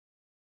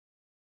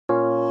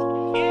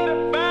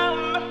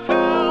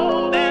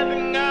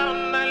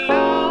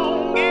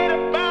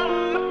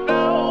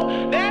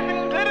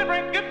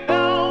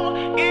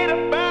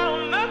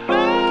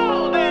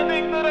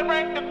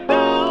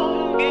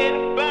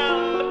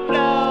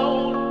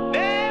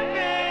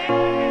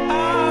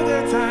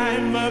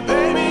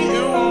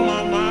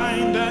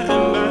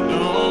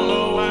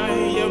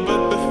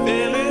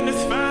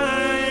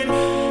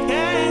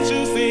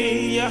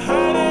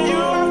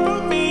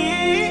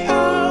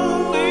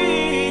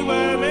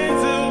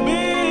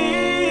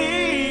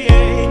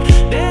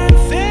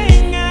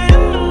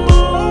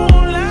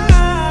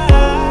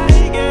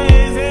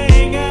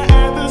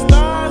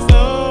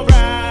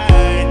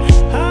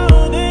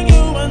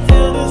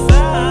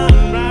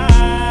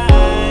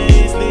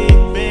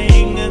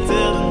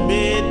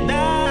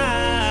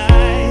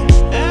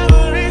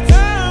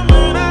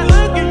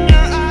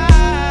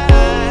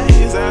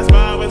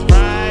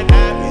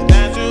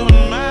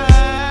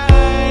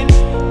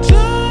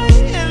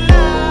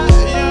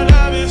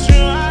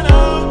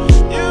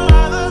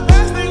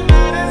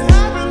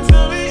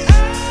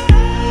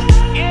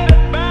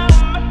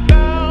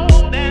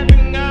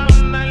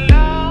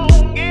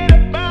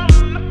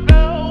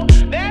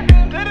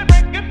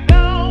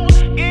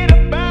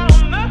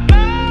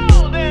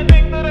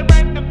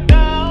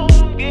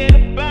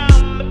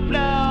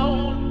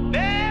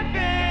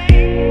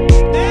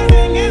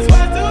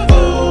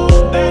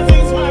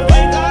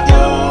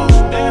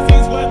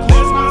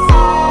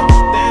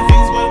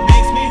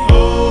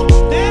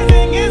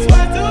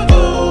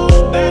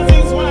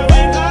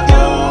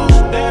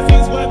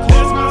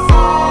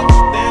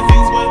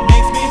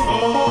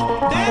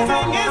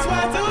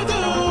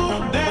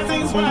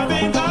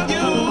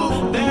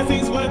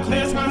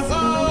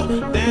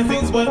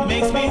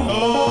makes me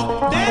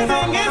whole.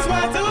 Dancing is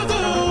what to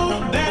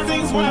do.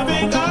 Dancing's what I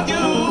think of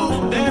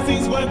you.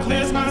 Dancing's what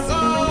clears my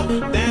soul.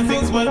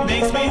 Dancing's what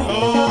makes me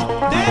whole.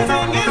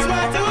 Dancing is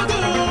what to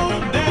do.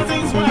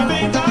 Dancing's what I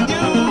think of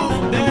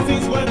you.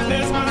 Dancing's what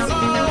clears my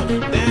soul.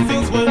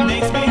 Dancing's what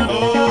makes me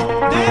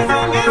whole.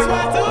 Dancing is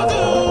what to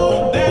do.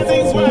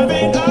 Dancing's what I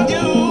think of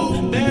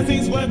you.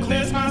 Dancing's what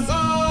clears my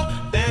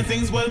soul.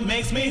 Dancing's what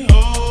makes me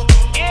whole.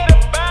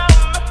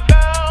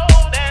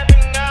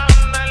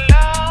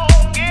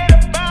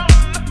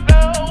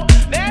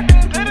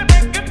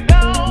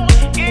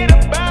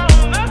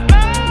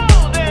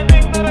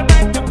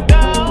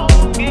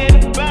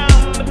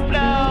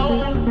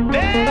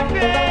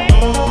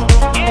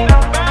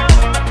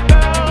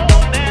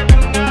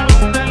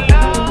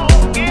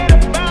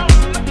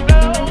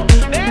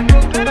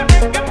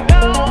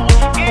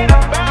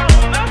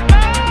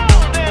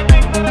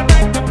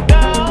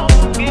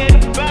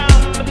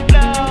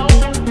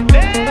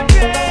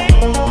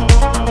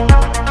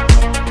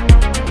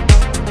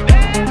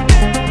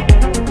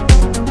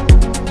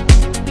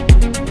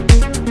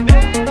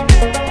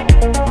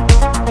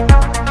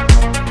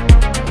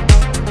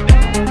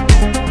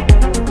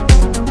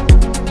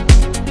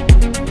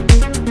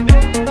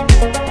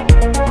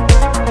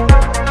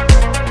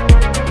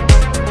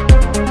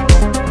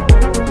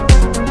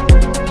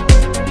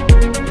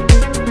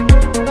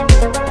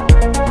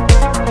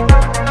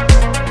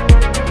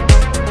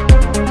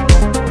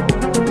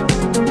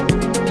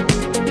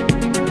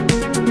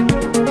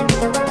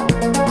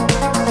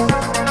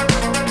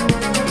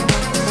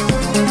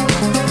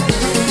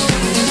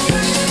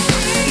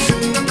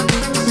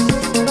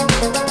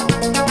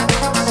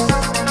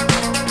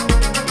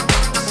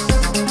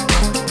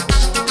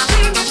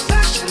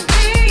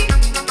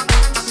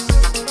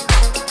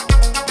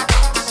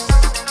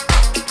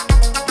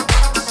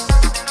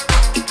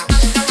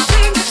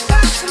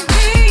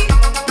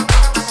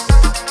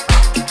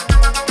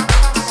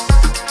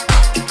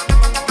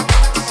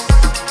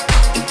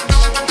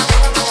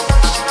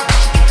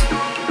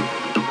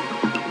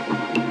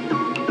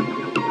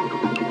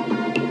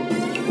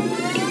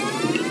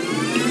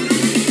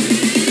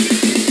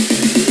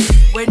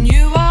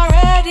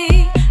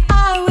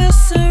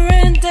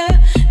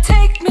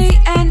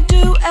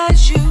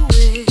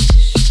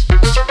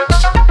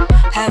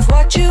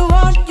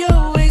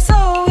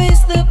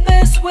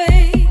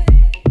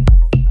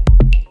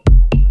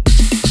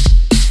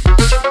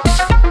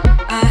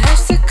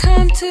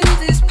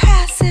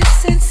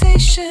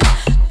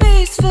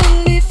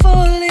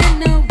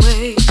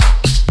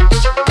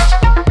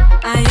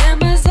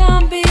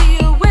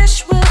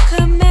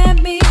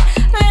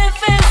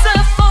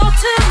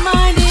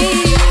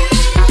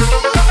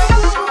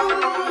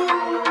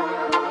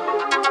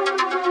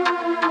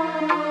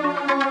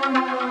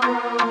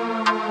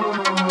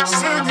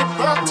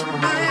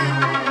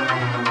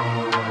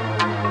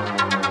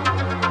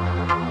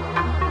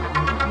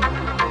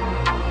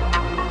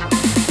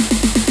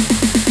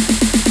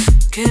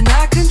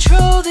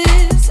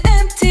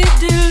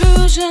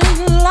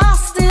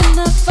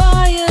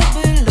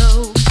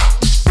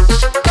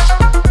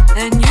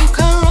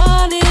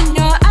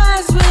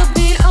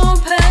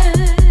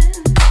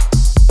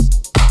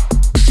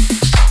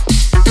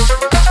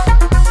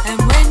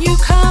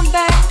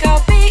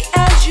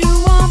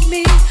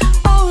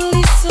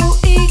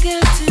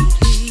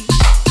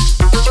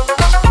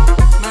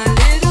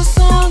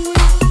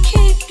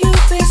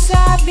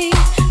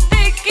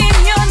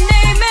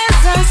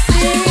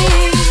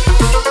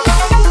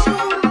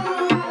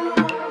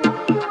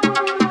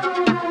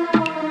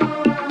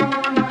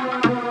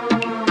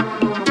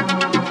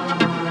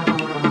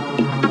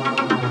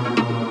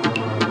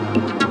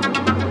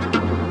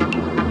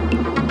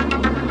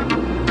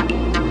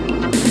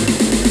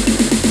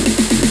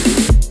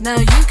 Now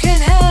you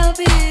can't help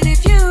it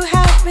if you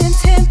have been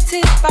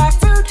tempted by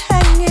fruit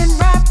hanging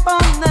ripe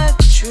on the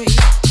tree.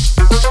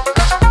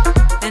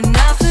 And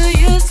now feel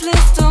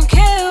useless, don't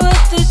care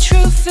what the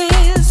truth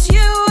is.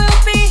 You will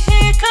be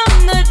here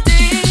come the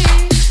day.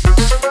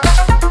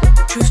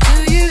 Truth,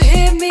 do you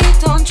hear me?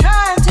 Don't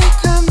try to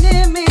come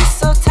near me.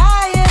 So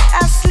tired,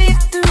 I sleep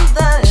through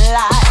the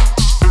light.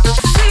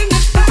 Sing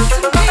it back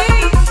to me.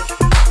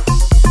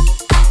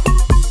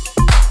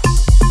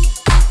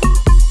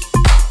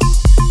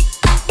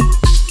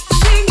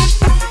 Sing it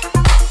back.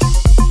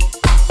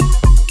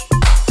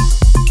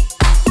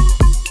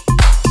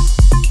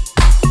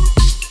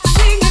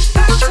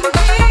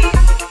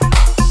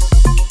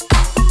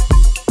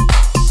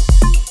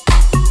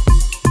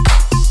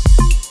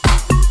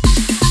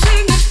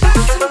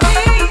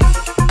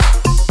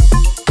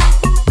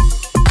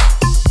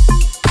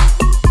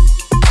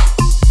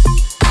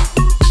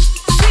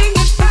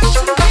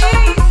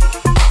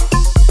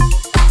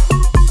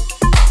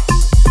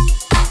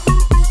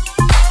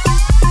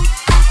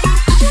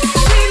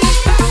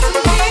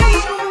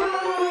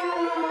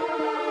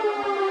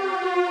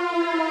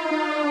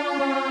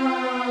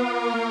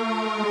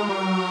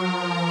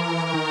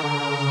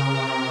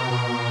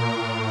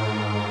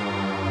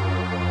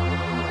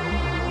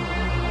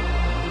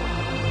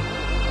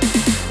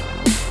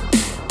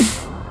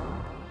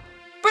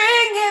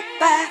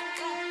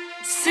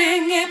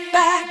 it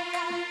back,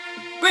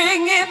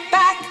 bring it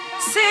back,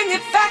 sing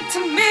it back to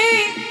me.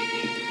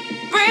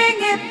 Bring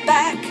it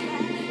back,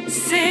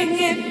 sing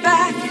it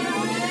back,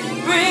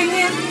 bring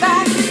it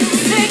back,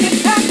 sing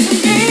it back to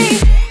me.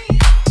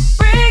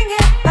 Bring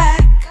it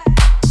back,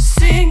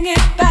 sing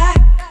it back,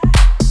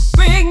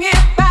 bring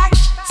it back,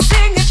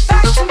 sing it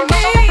back to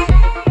me.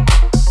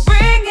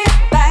 Bring it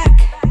back,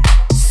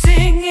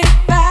 sing it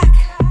back,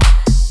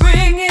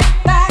 bring it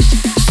back,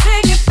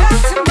 sing it back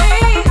to me.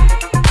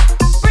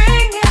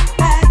 Bring it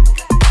back,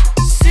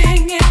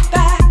 sing it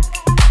back,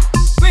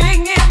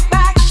 bring it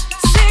back,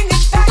 sing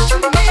it back to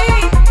me.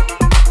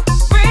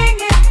 Bring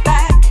it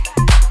back,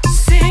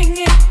 sing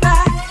it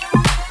back,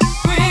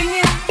 bring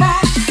it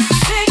back,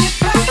 sing it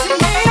back to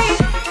me.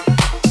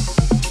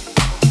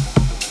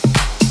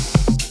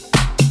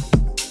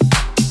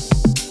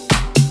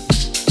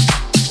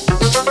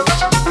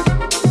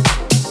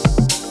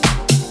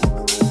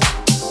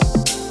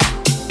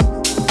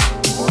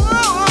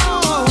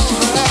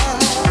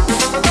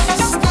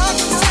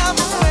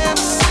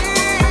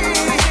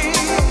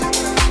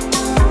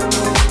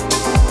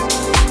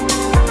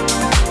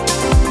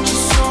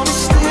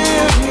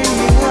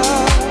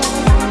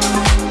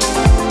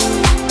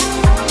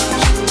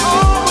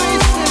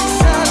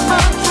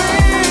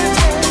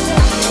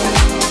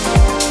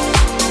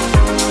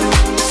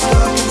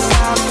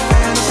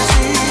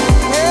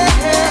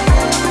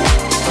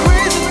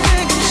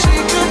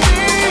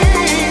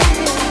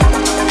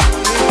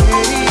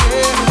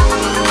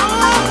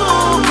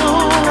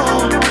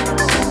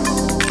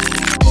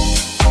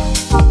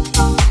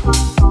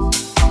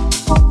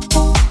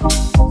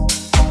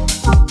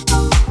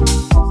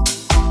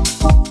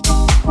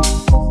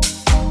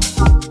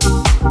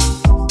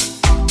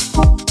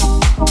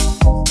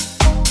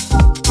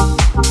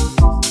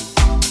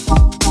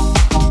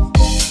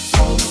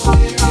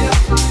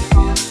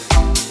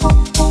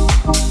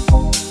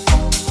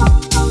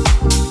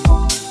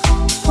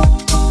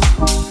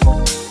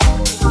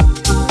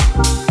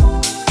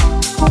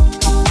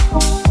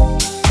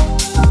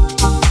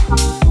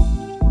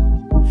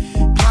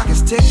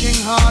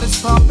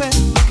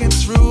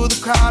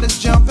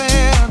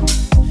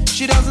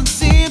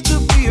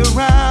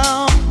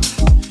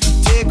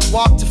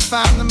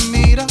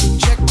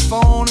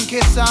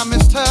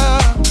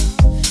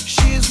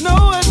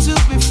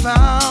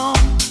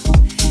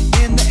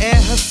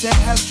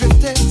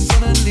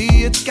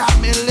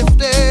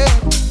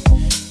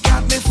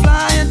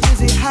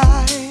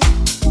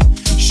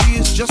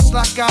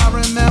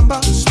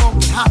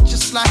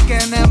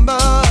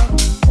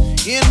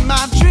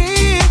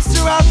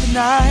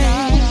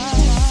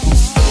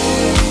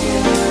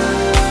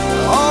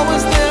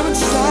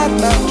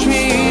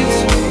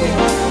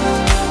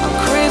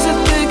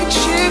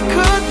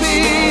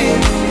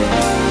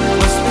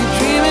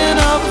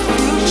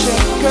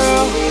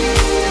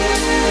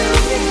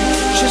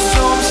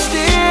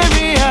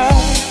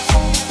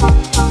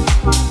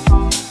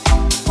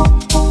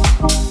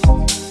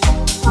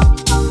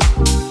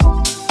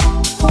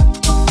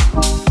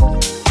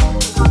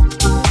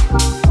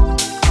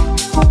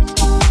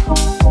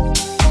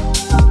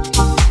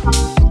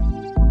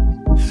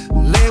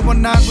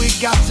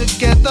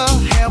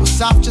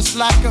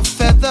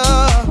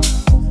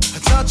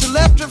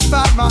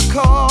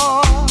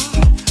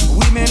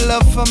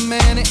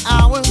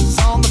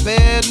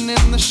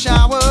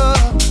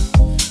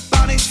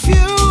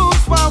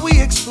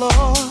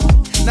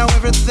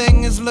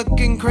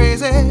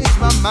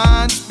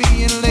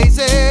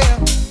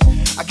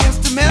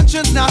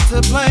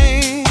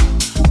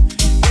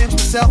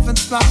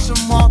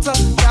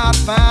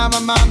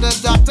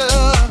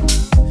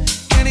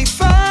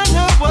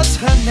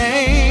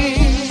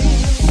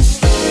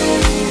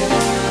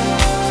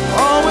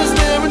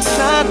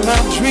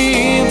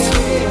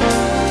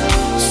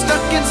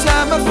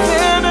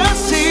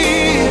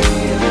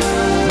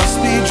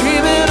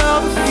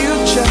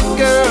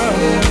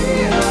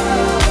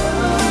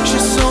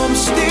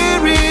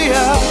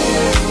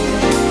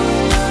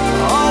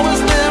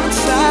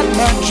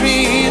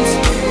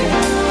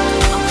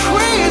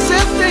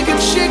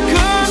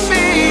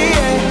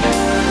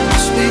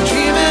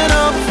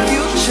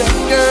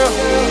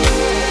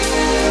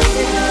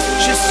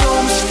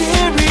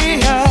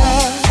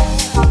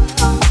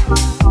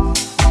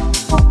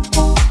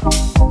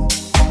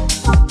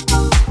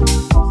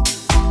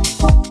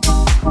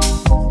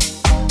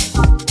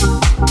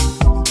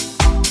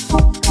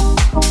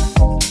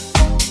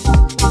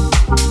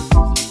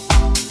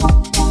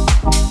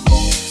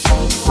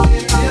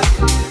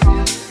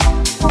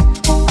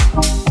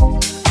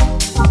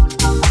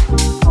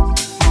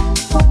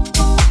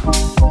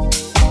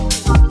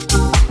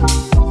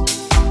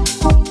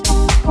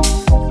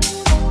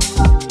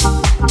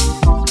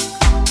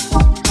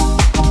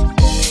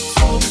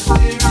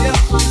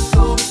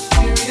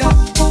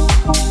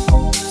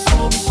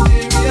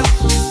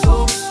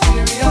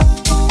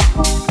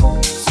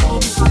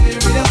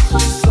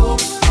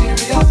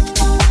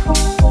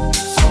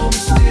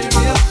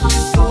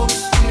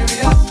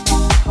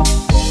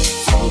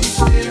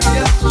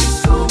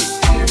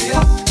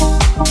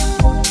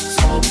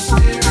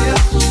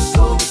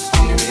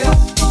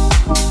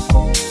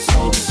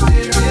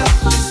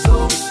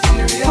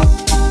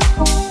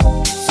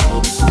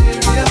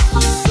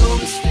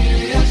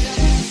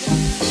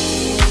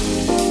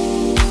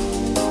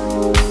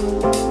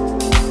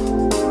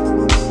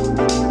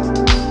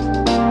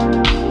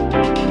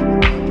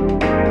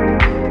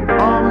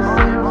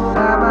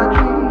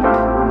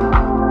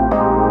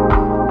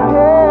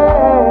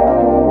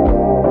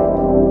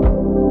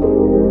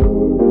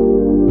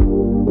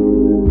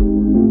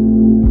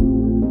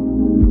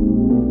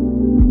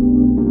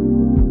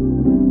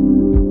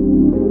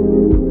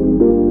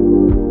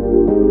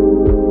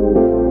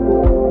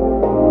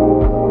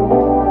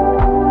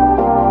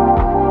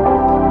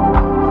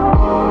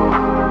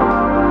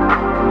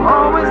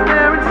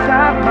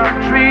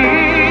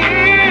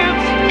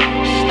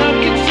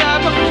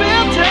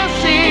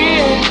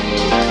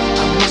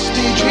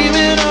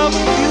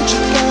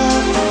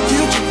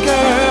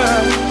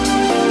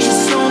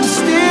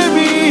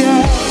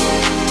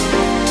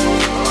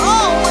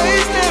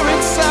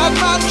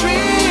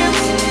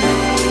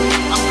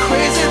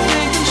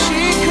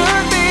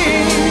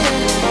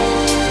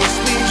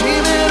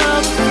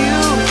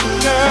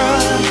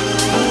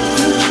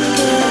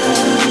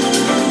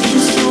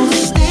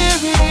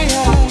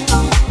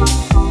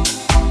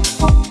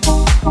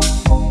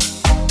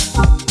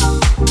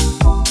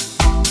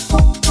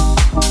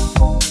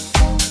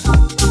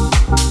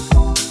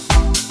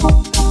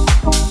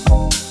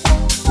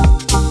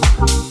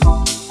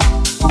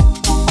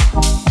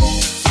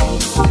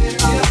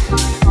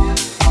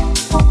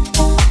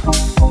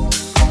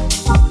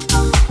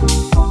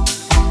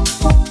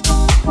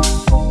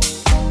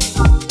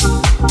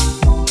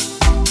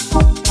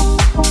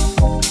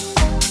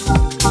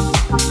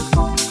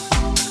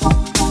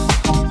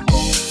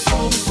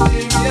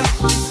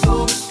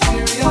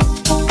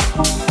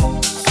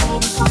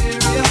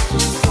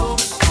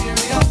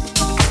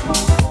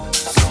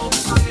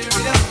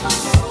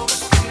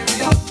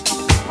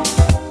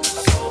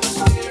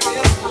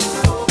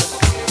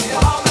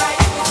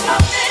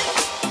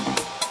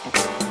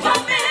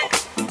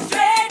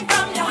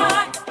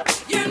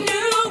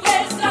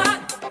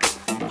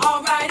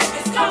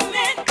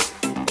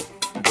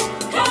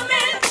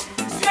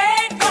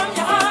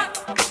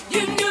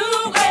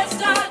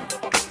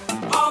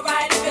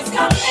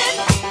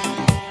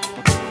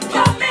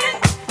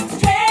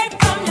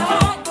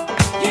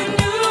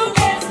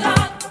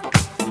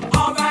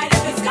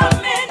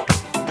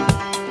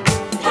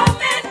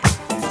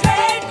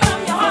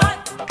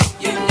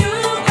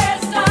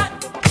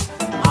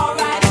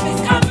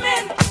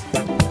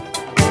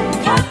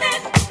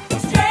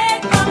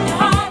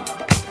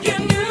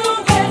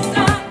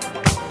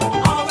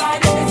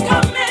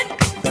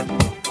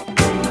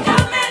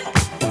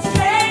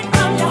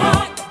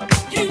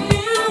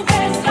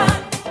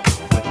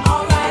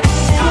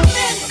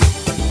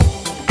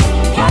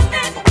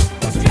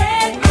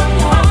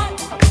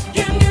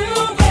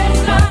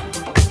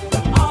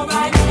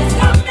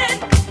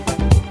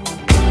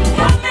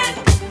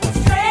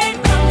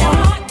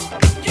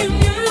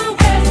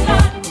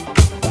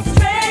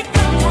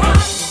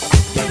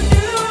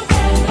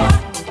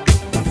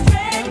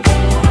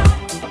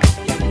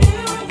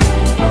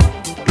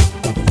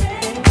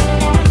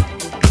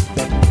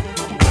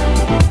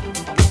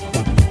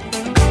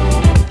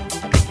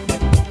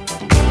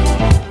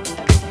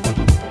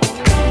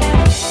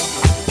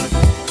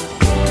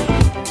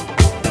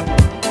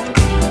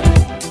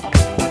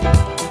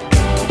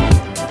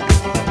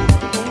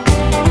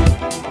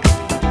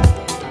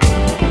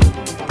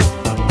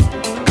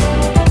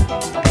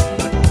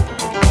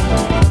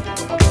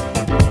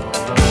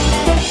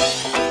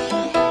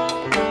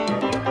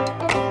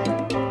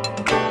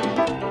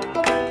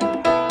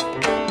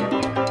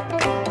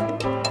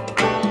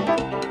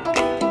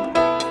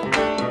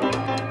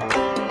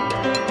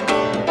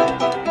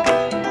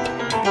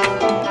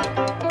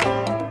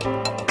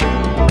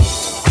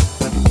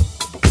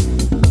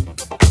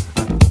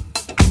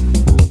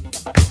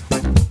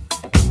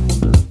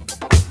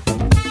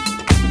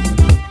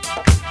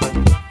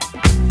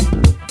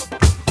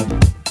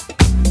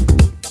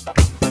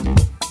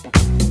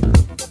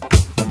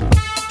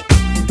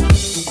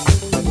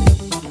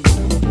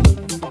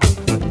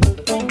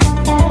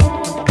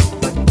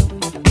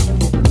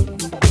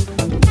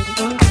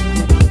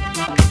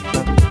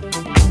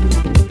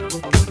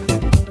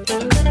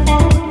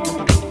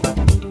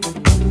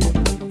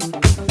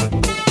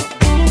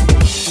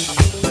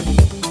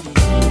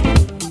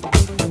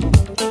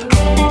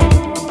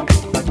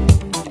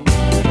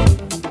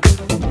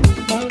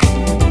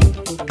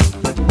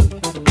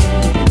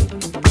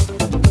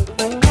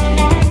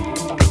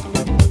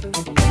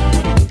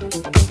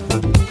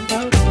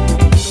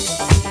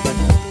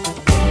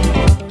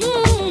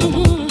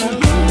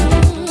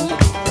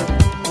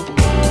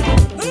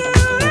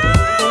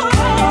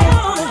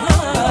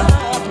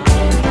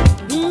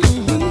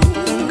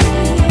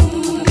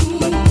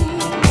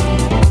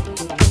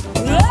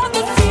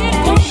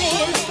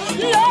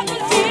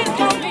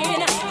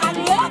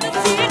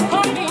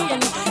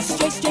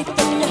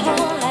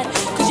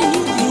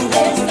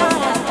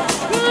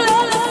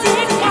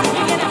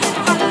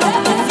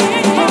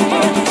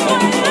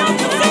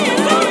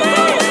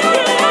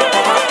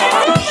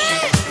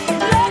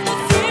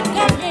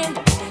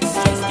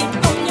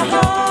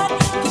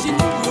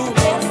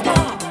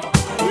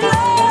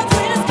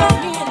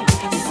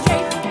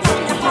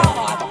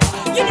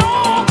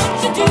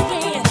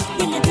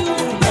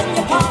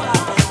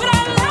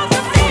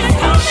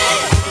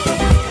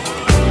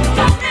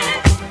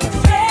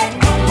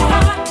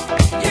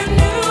 You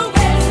knew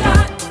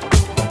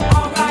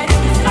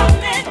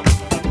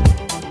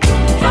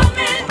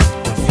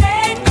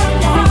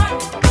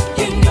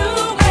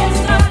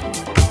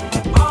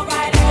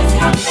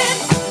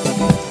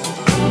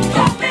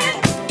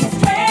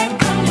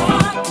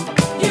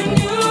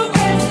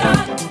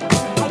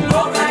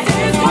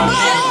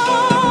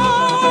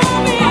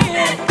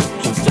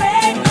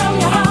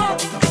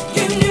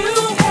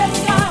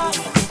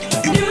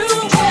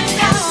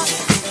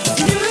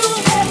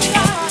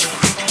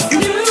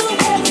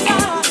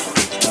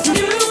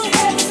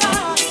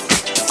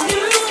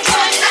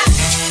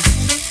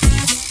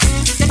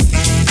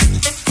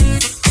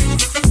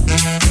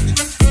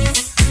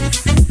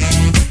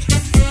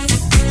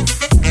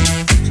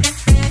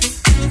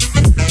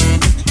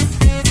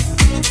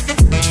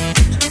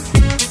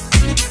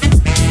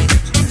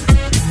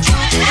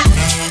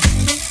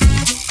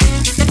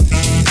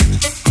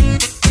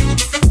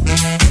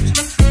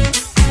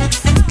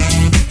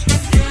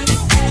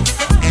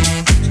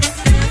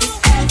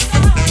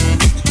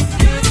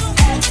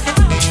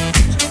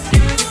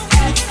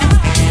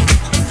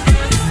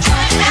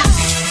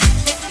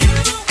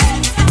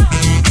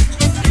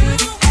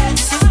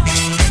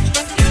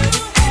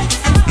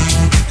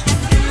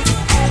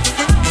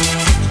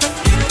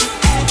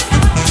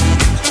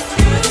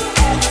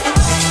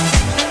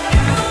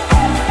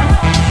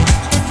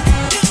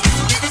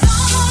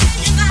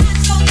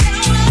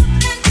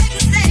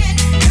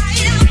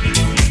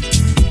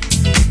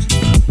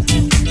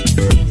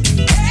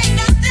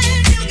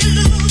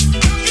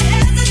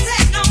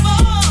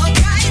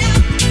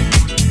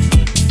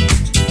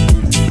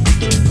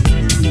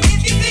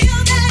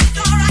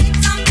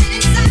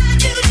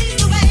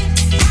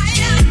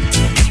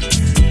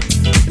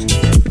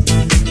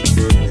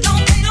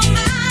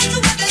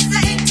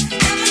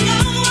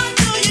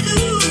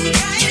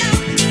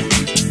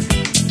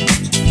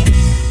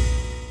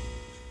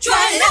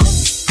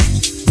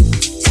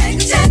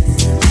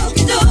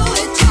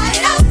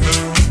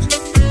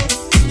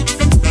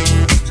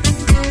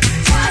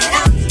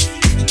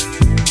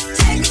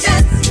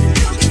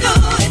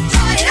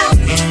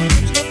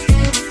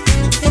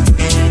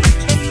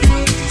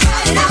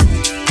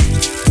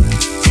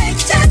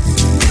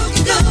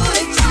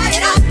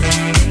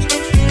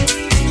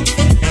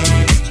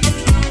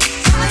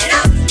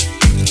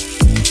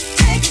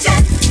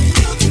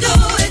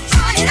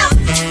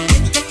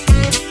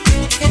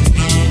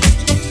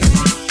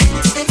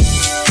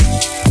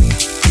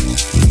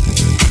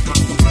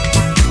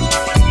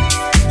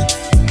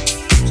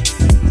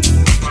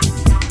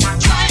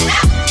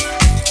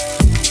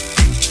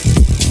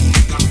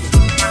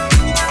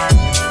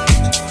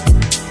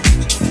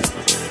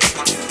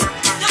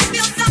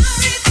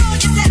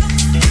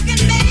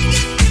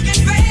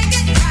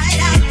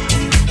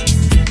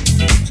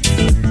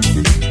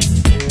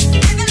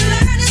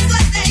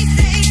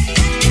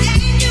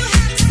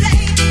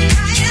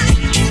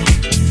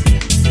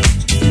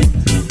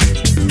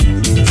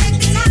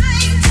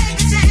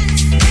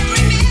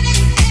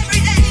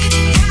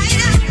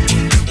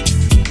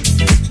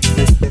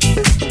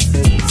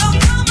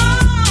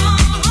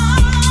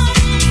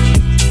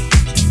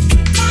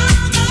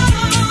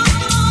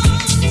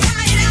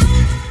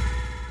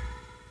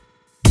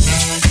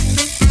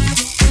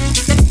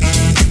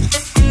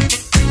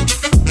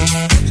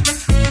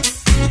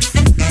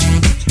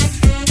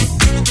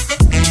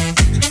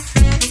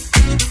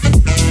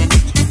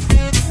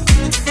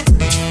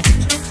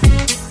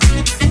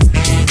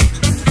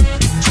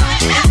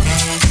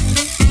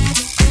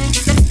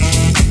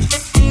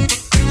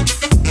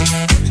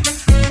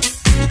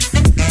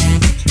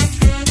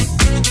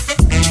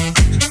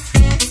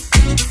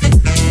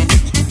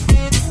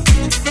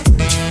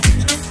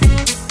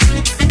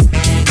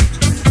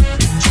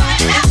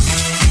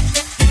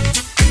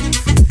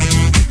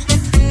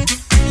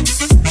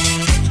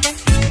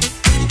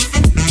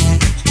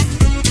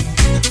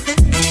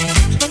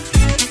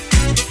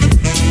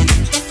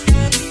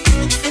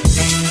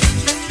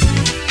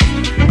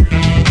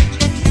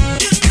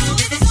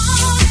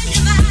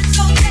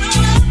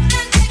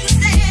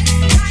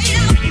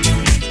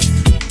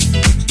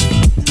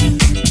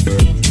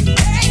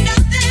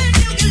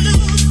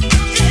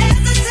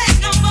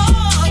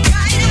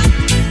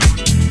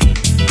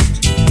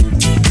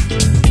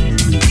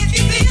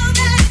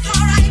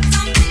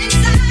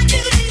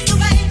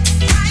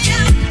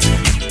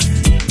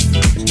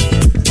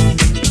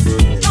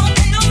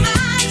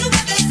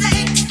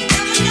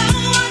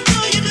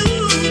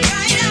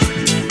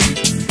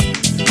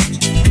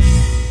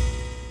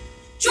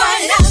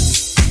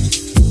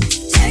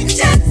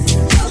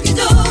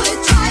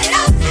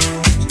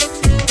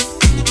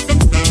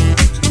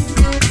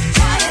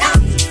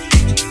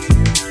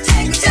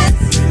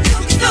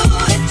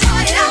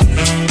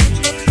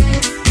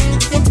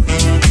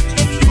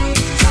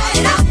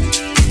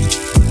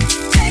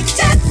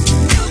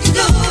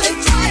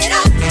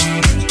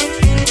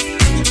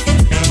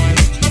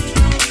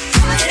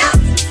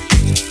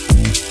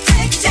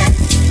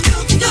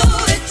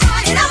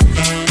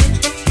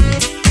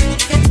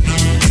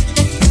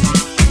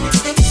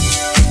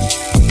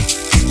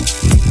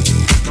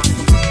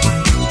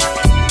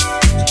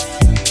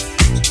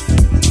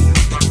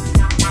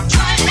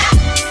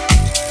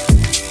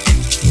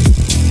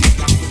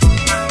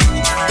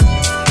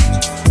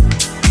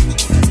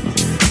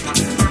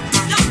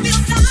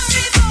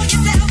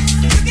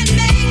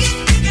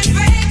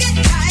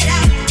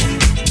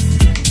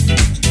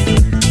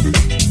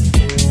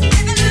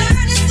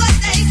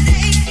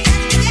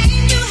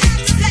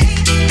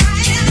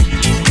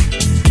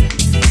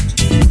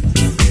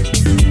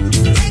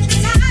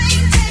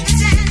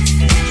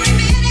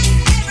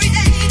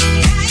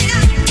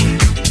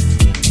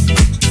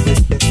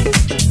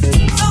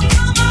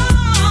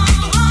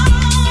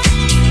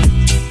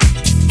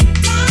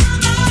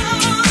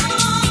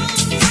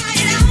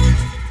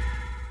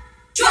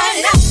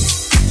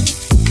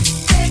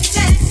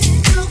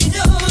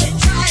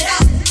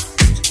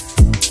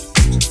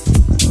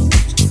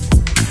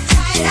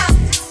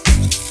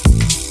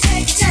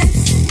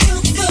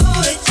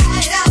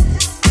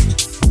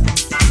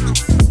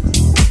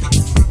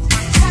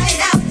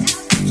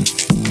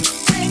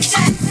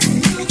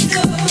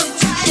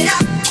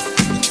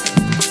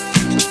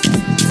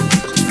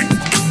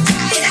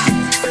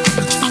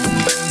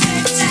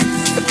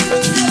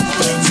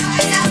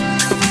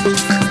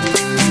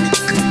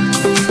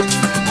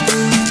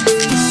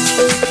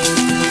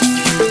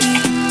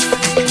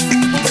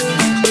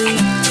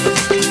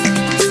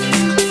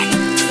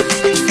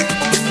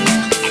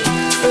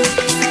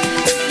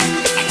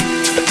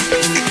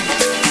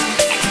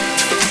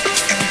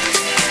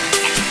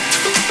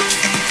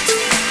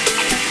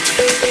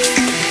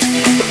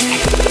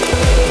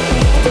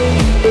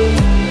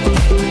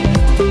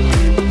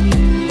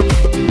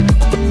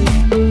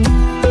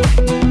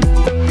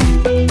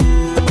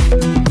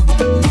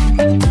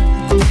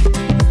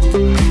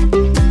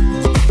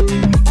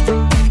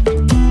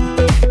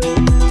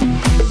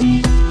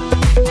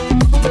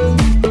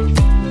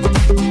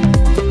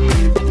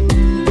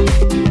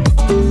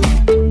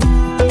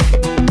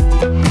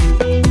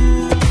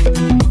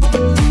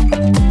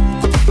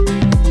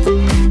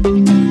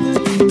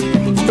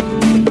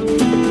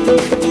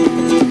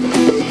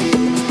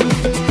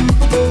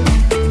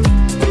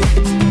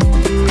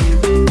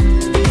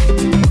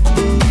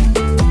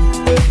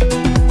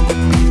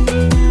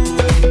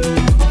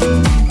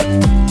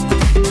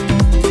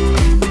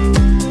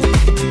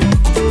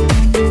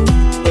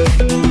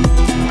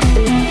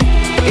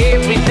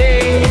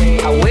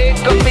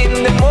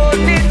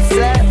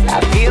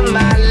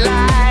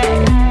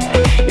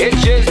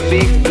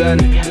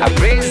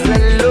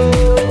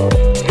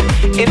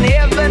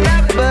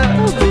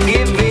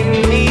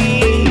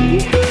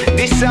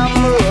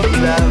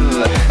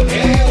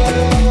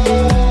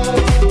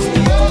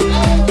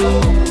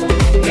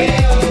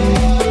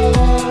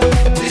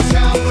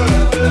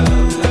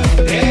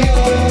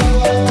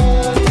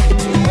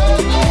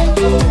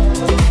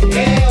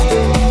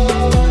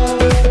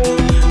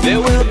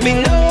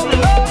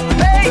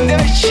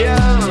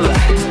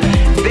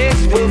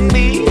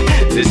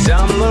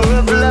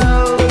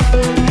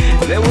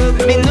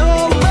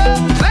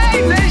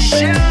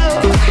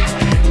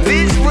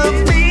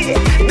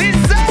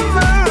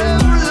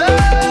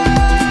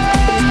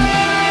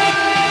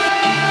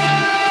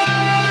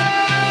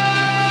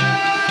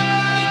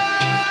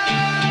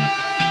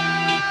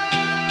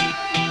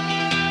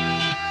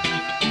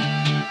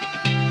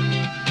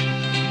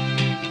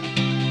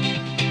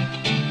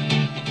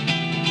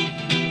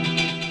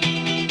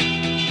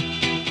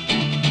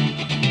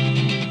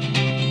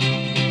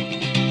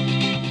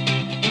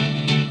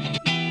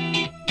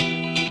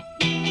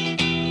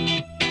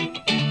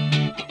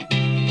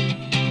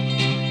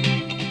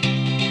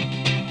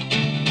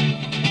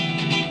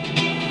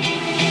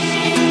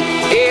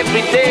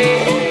every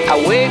day. I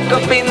wake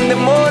up in the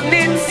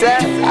morning, sir,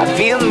 I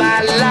feel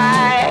my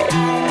life,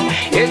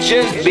 it's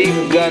just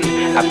begun.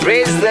 I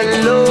praise the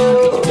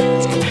Lord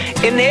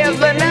in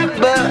heaven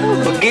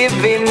above for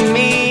giving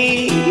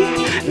me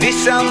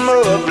this summer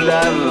of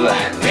love.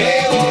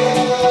 Hey, oh,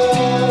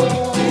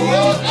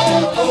 oh,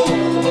 oh,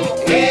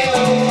 oh. Hey,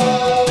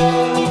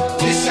 oh,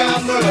 this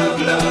summer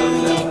of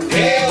love.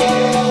 Hey, oh,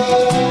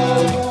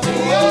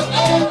 oh,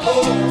 oh,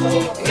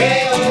 oh.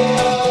 Hey,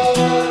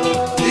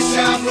 oh, this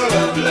summer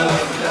of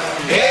love.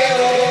 Hey,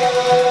 oh,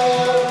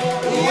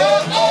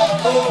 oh,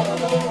 oh, oh.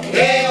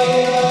 Hey, oh,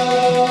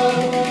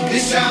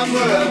 this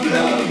summer of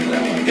love.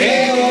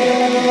 Hey, oh,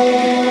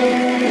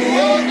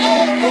 oh,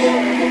 oh, oh.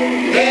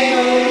 Hey, oh,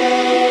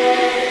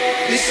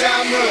 this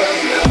summer of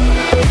love.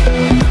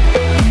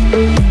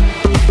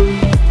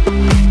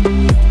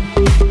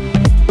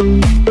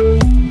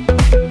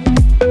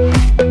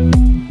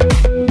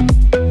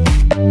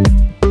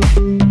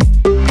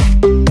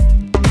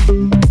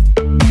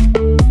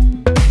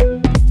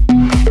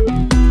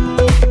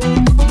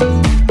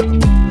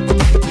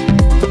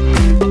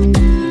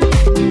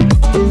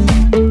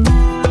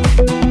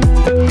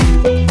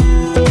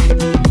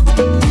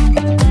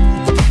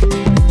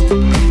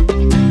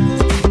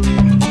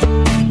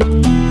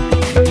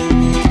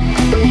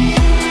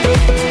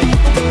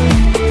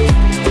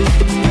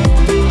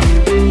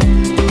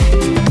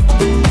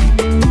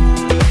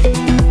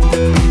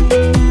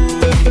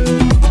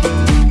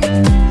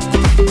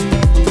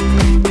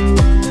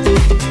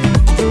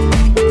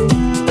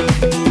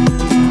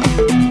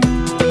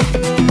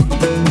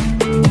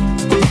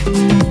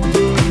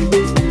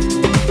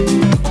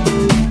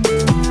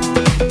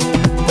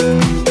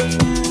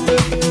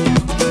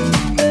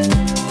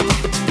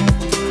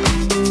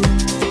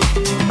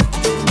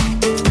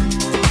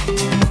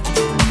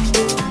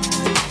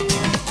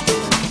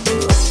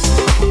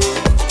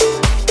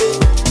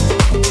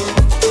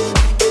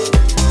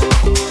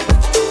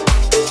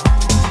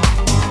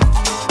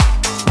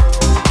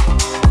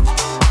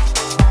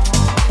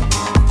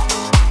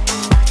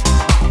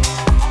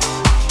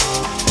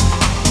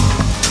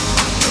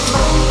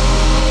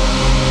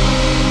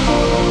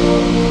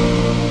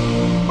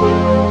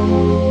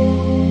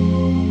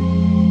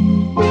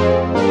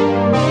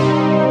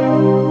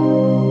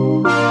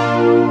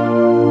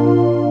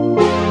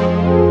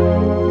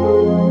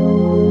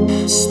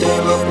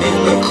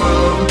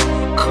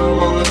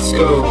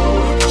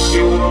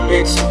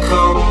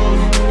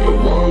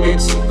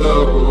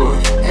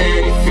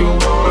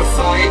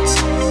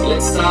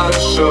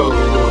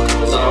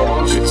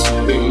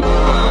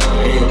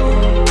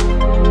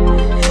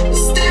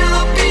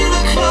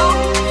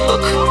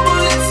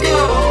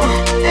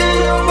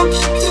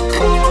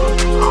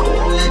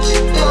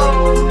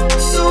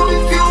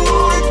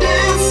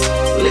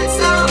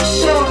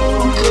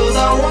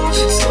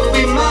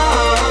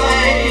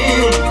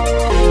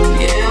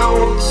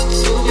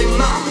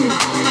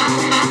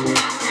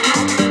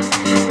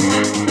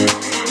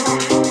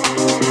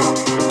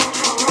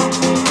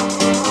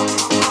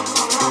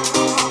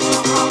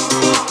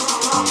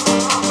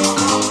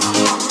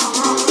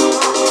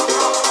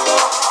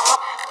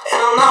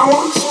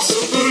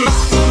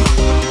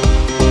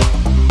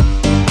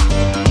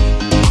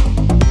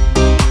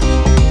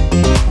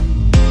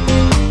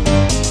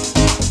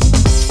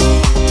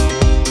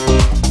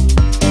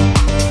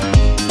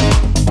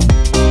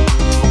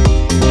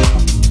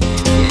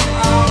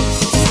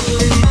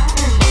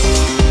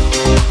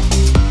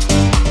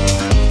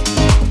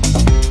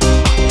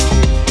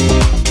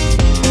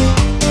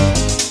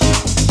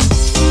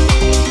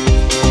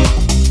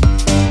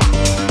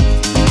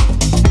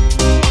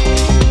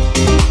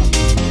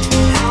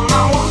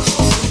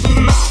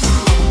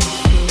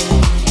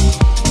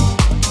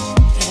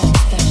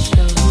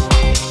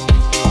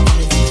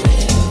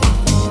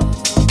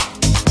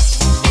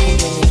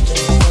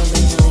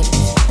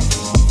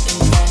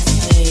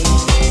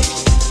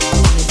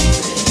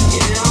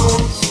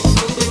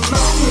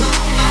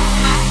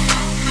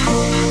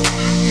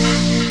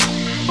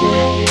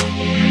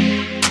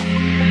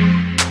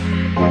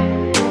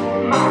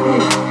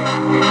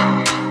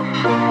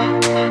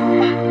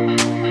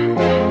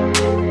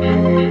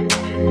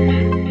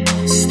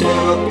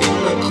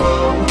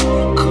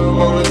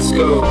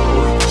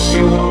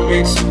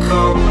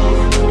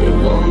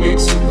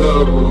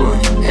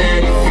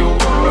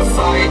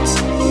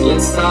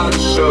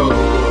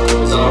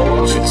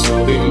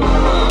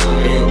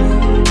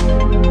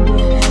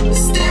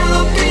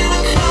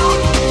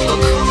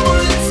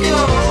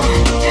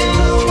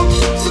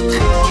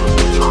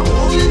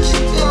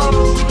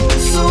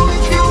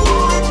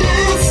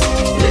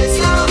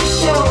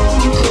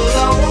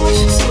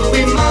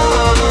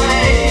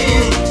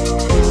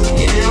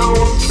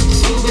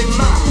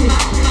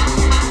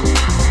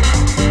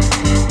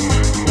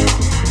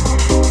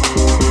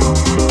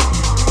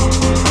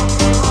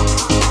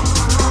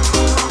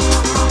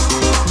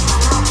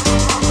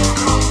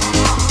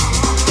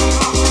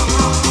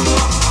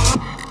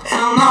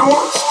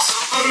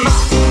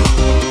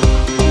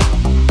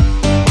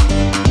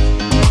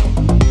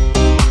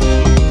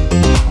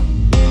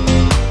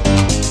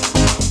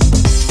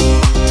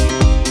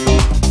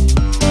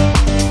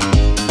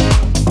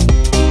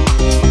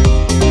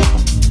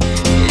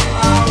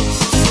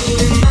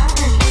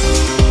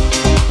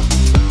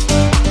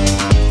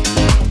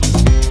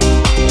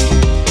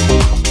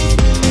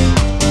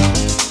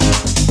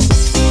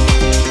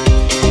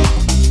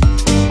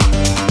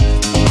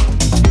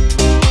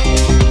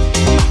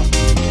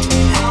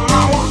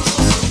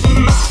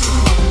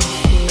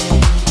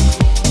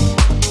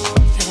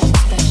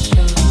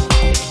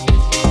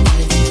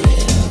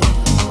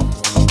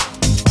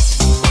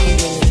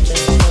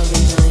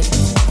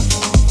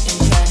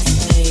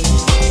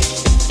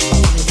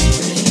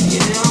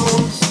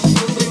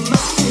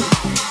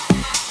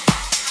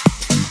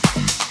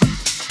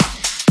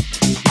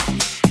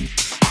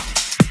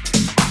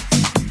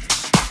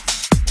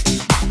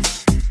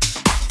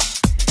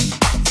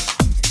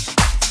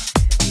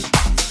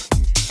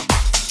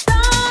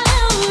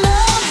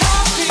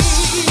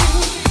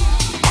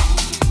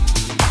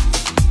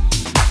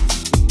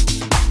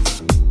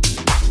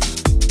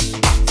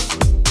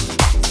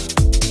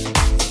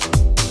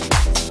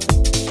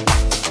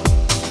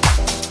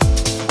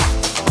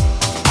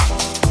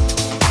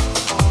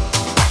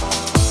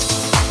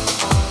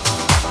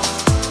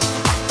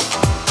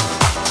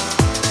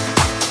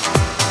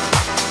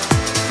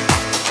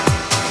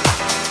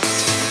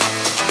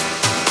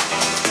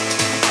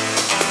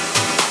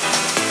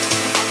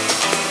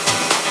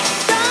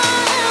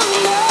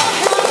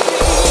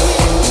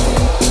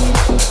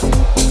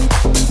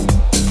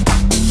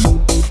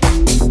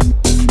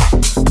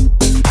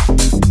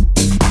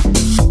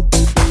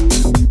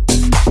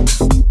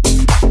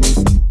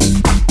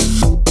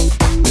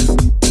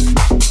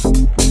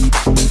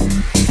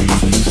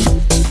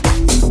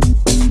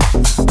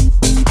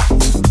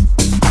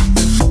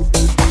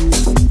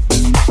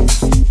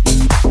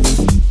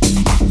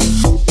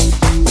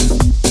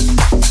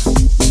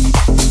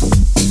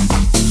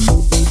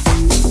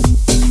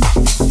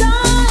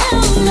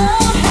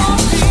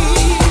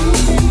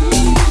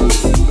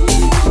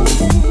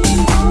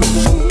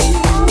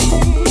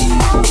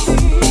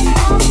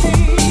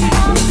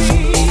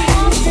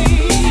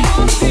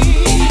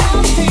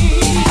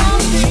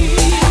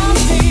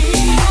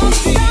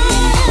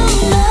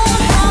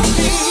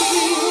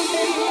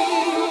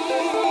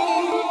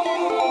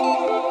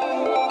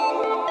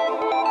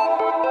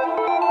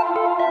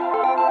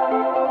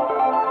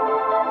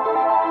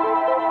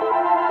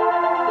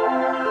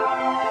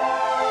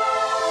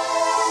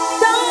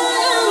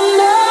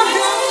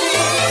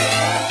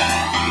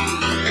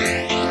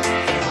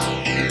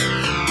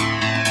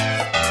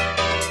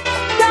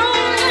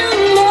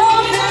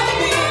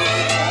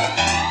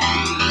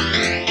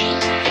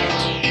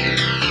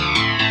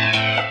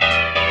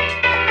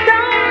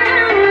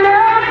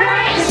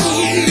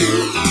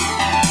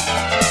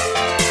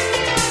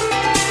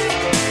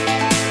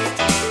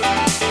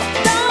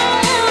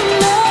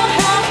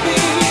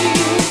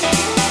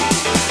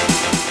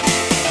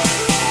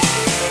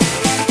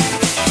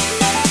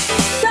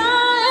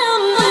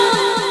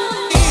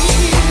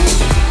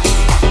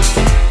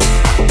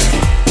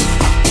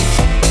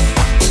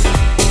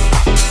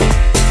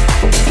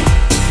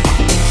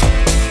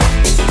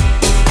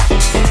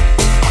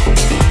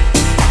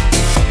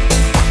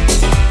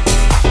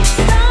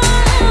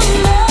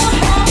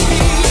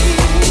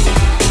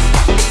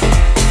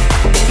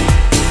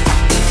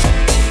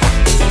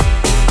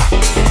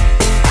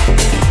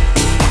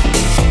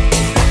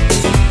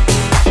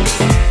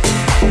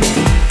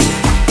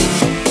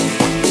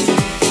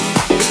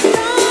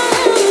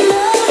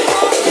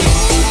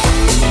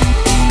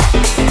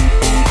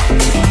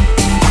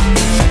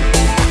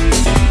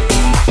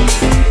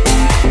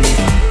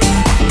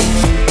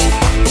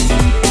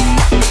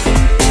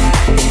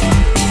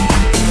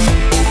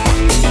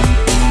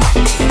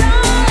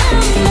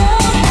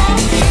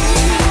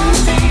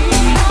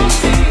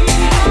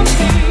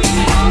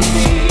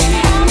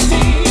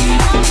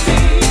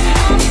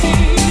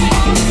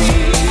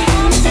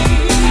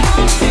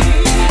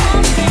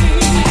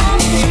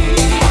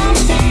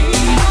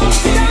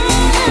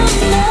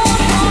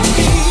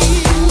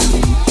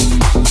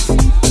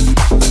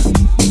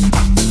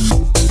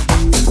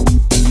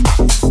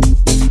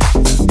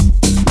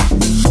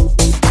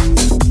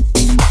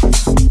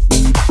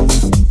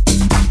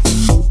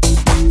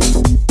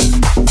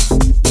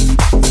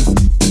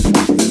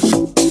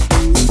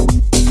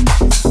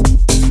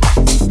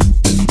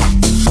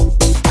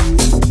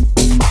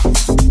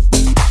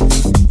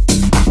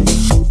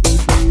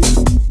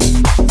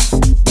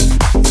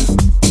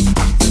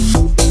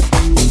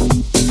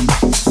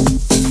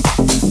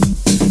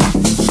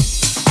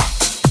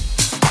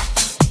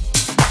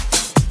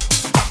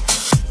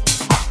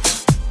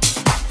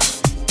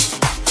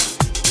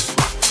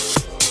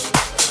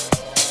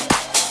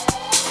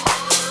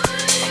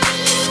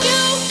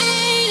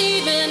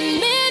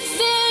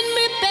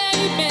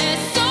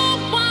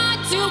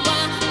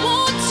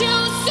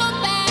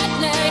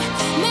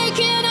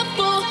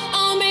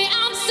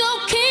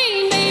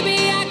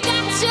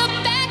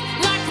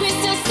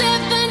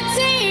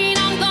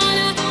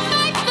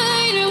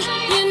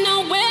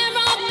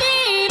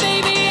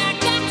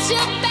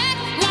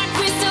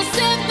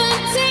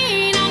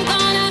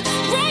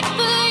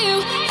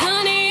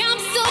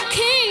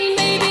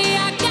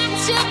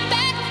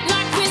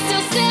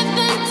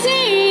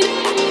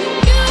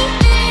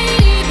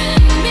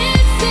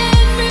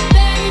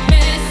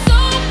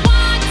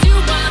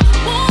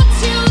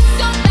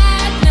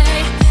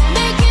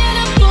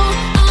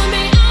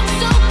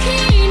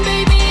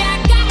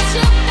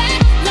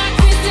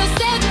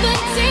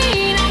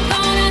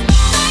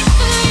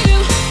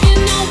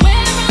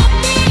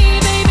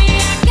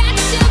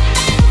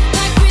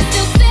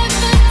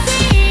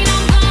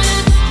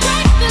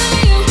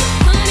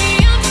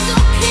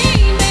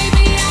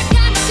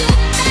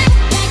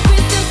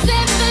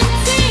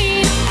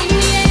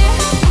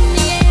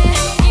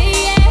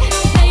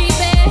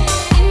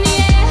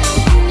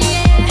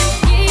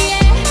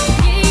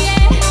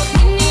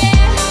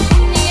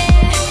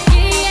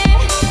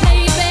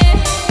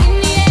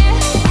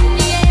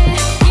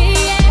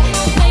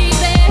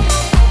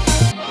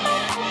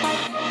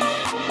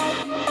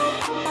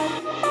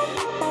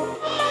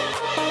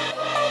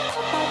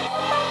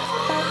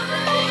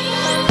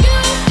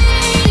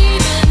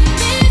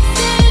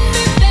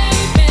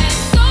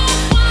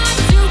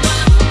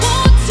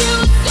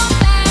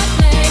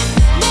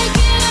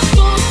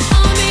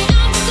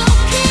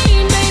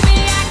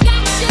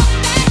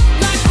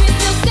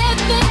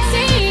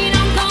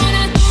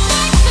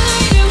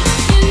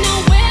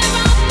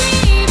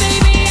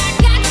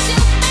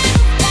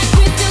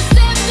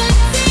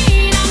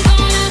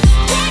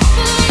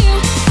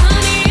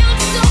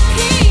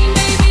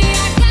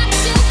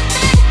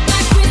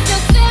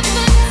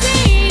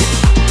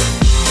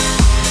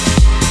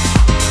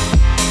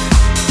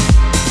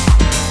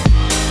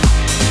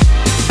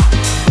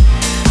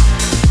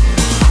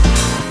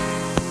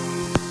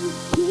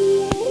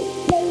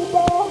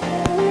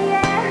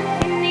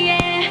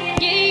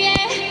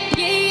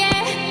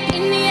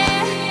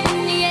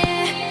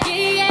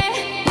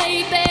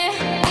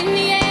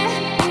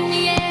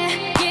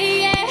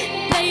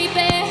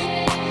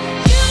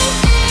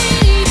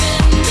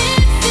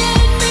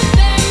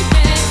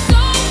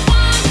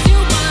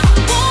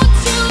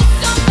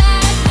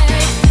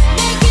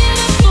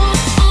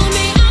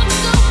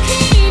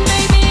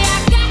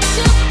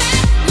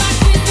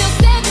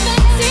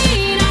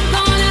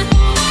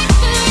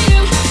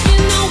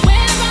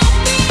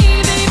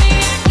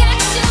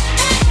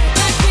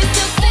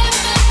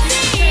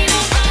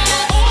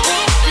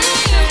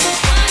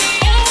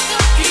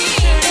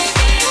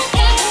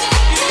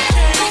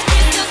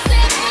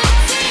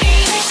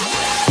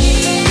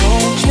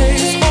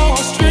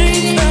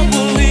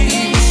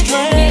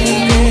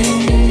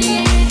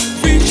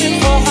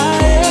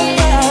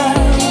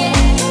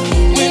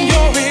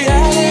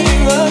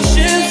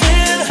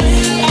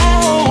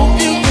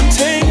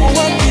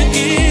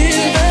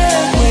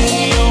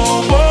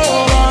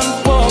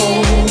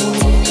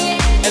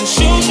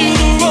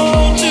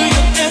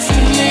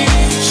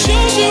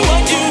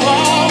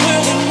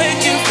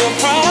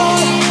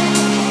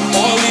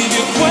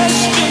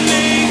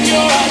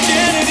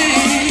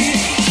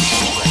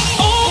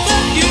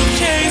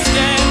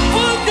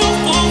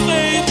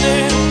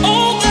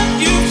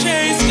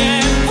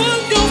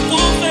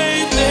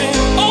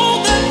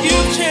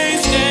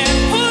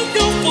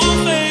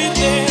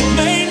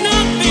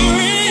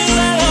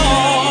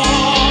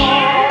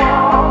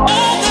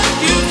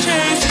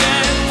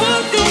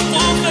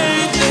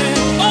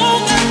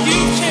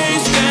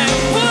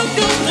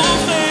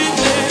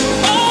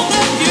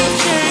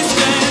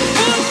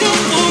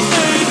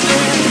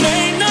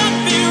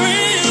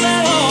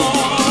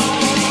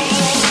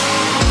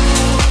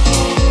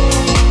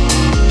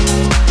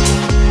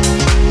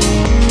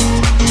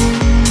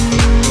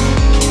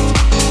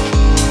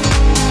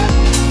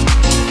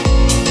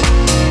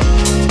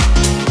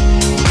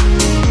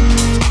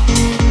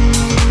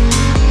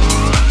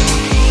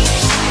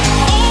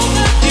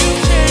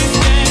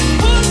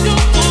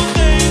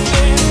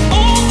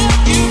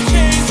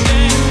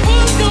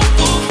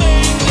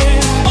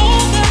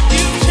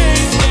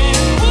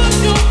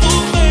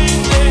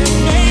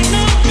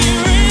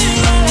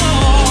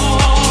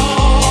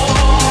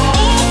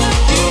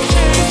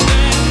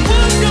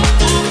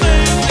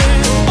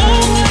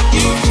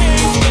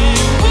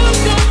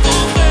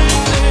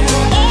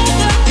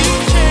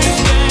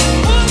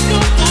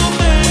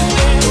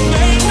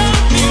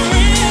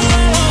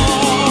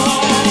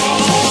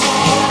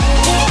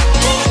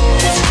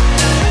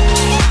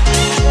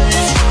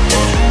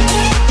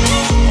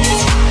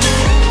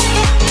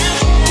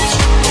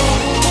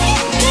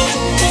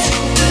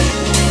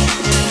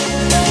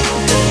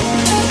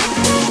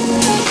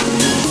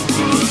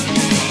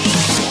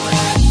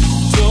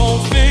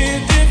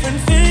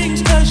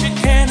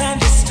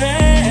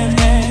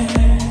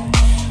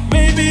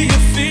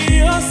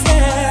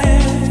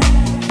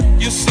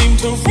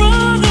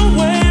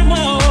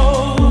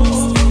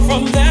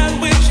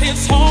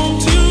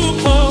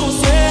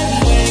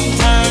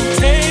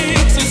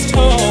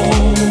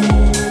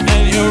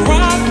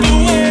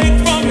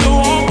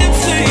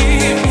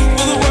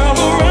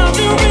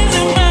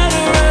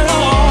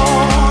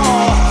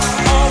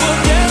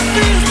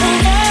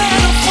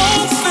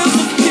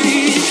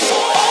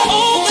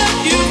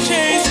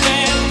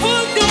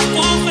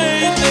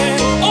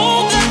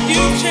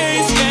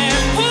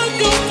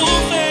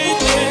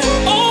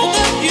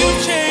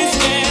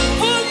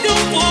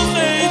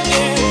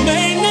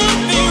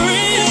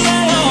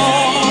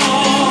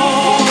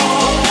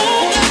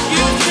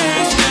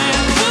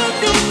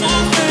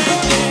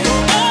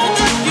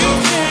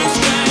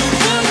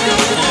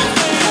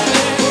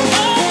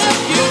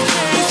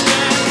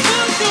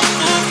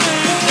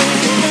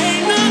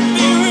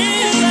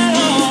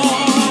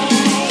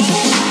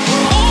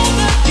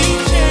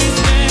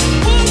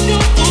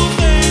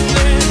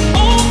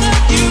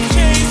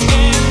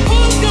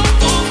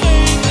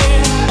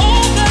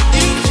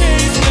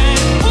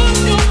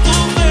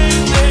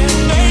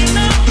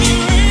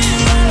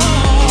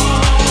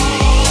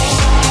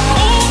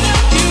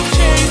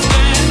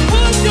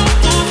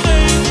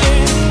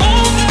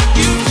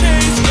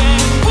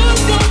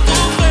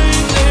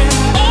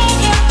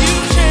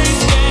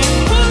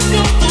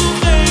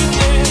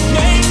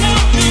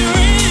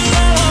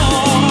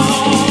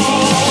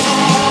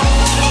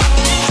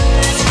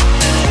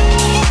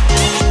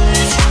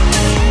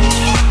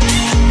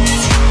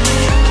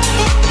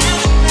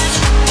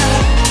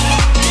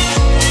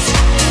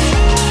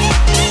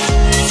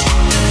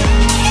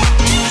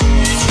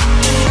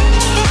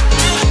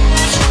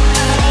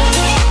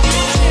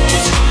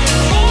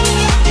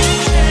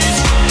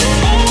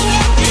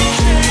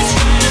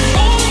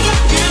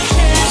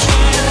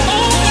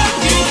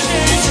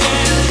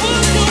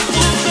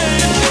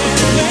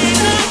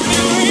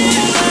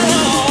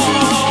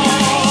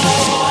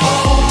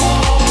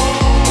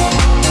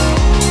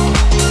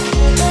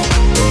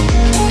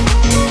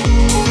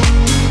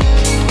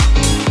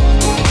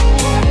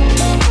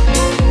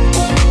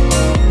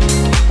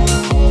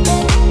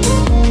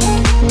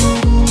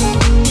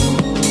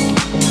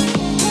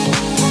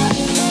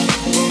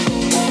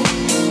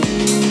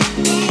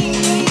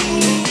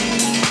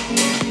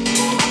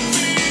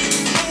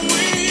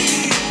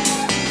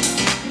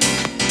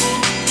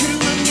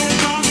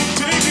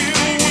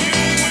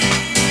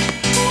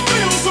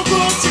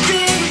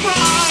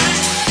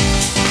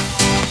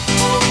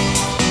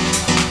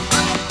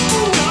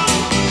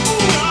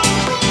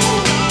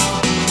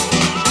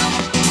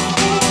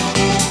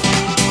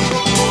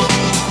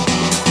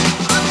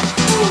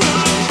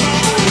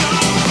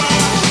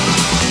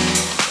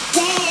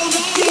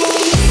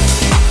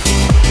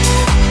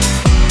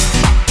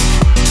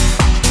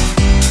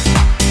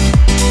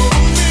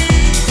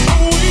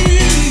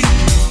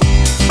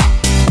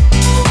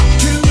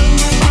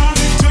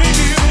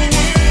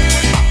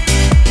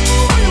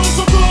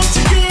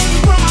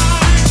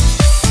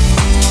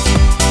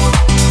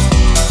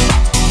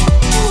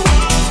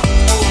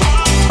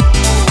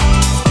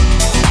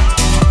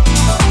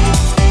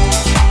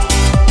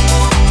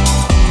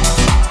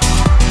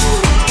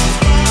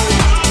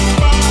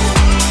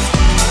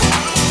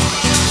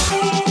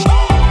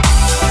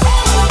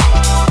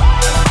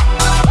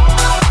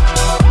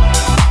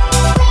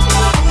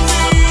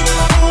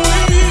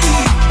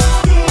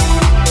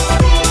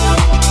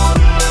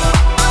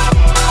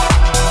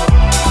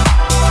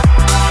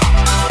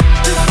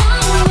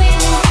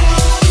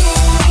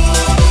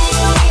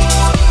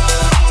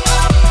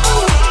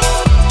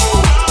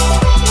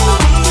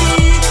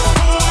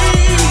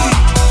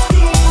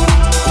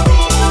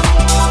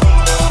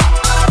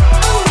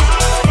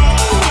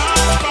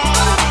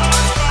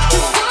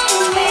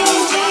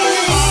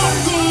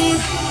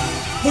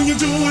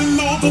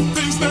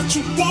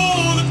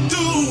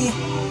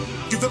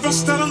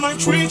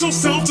 Treat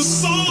yourself to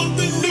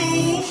something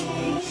new.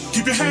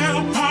 Keep your head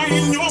up high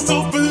in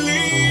yourself.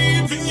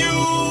 Believe in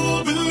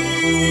you.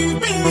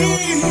 Believe.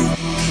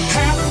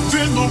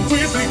 Having a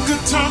really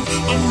good time.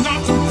 I'm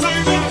not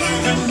complaining,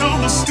 and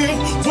I'ma still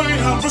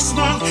wear a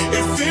smile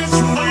if it's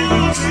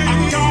real.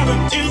 I gotta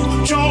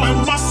enjoy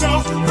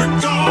myself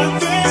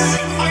regardless.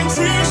 I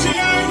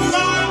appreciate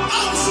life.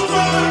 I'm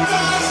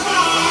surviving.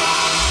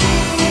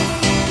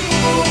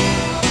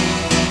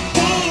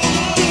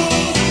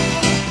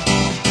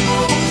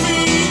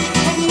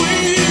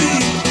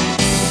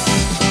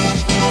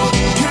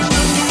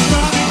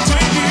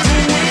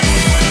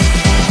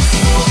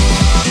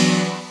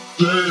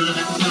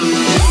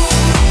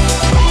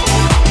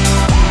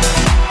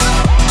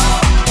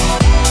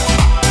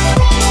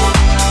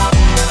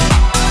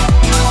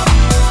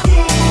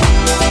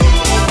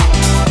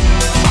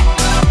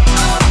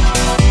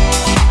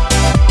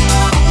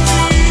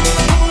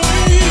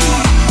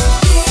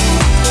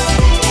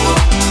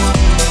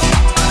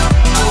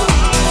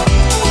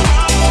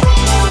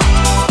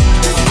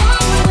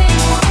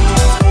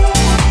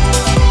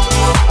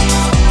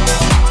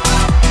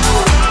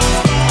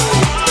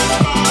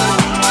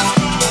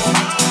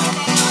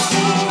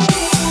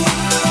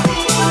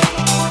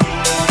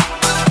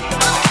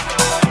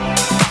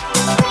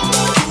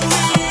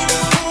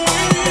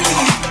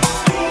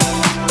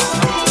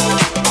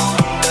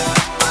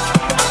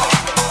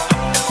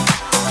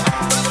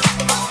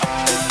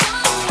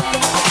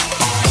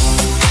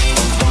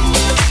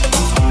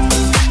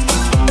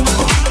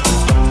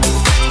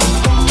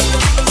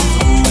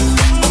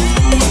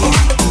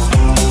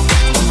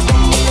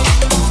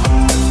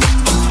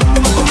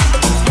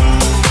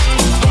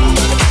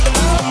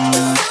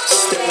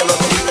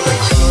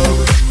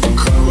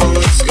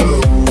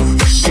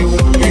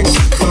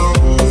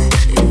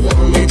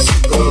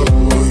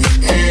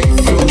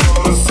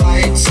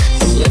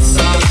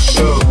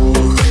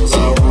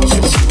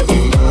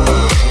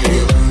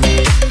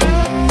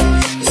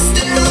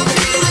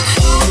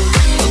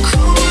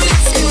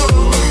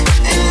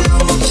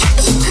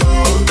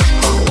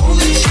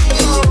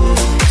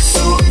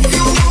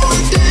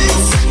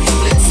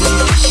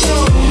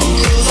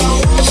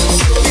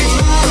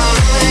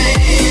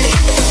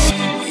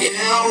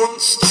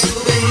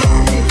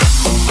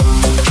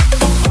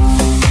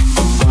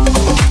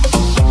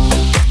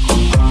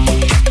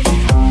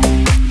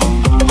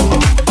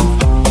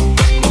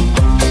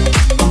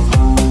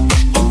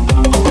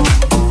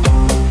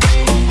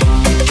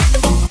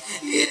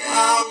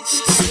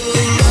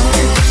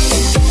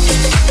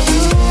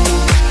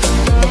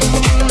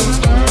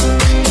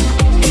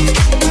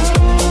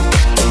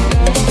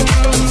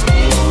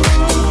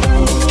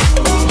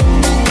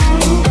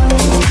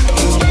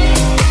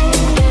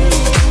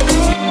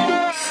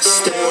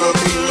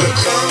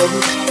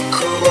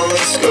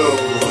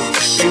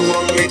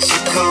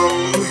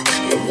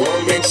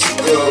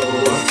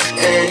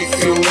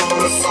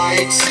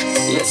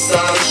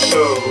 start a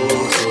show,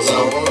 'cause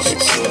I want you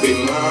to be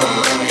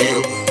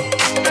mine.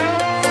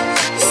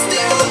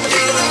 Stay with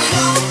me like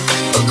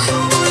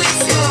come on,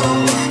 let's go.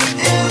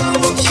 And I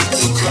want you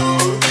to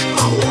come,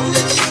 I won't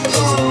let you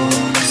go.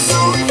 So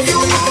if you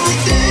wanna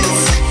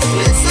dance,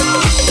 let's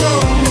start a show,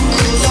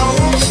 'cause I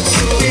want you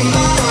to be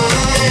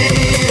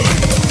mine.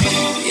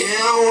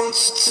 Yeah, I want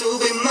you to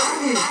be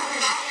mine.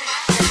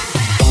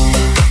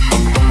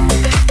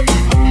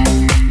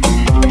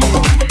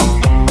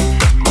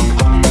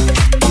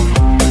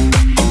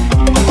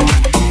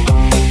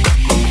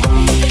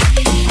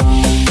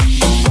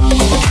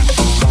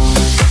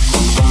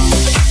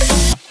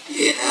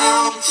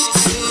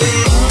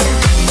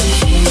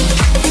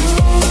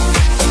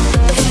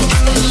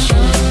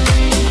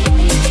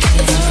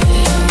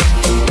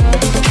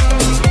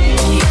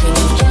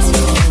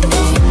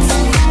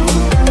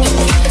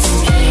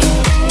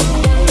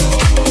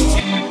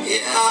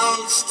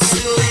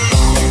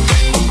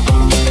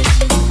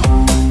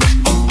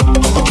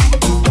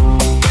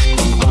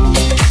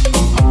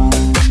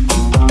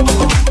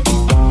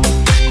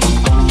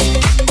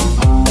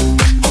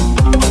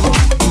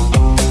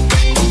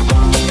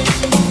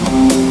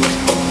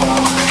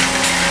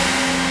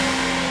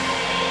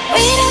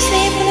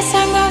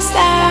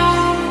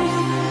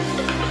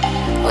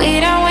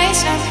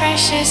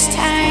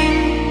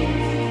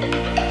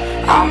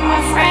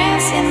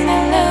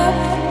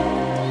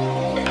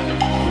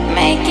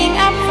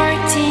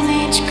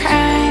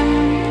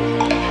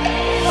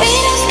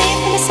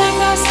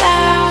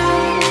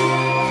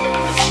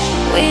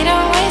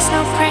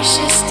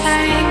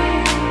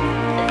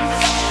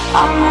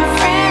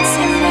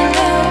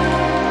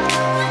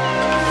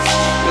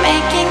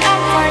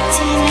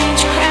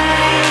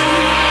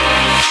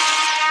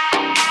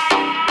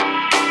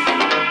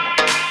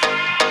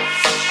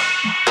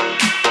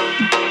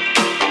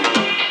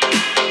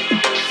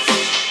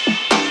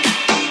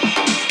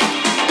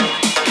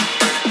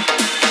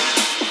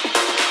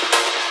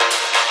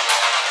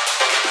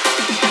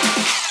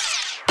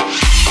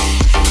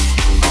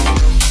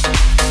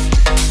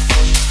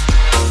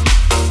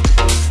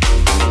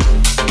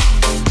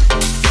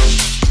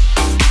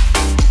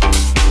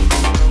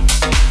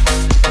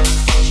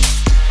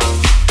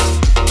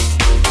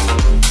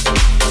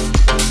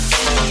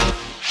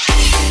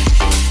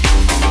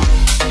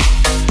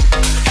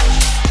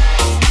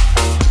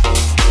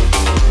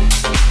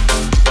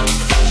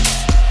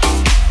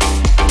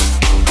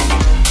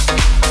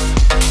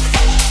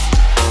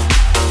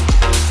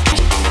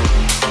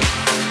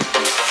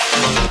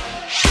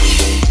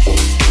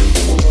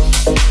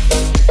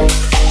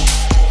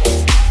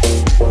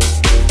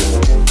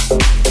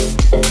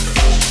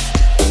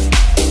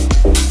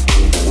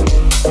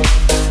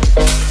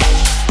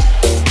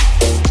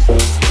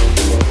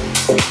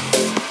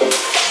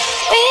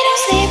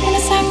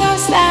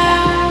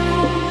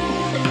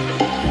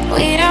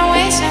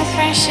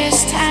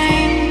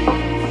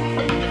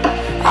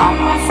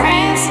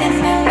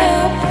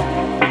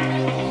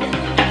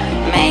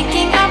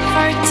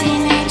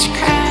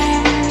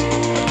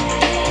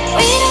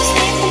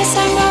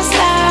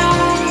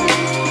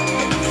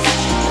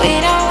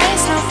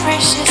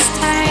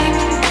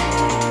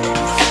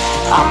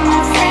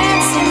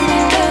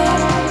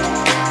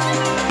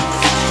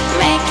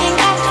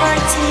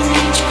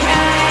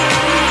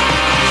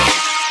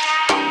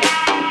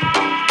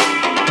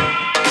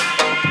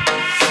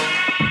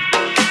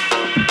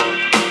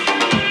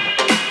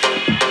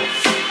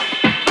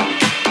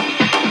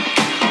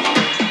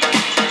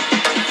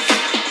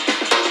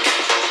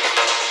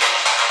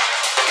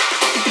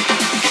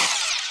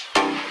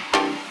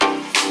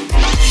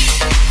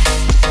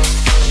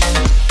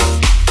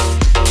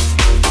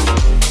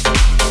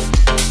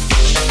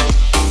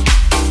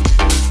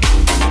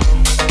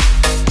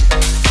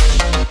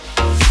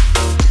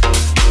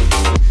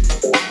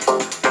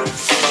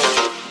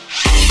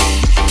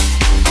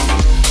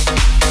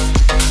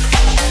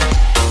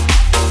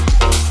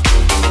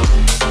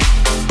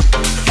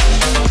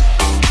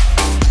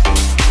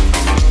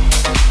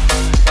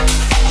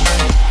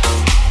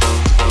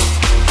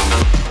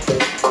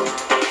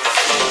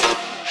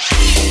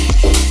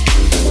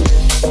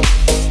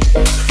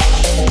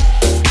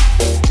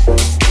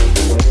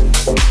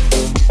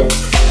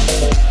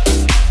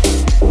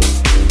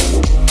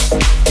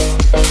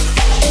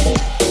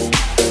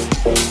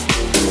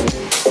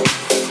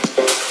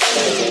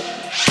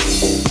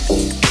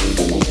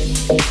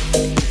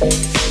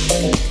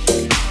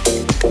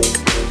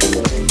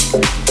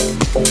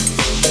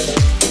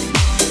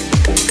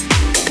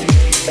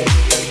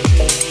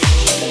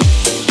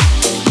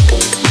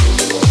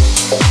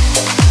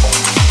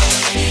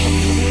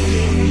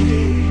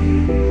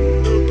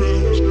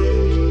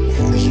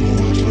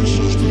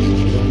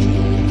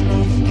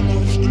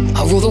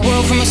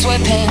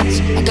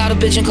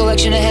 bitchin'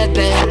 collection of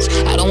headbands.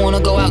 I don't wanna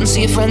go out and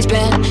see a friend's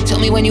band. Tell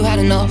me when you had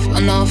enough.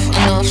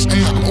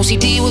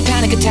 OCD with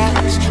panic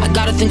attacks. I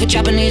gotta think of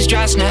Japanese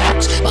dry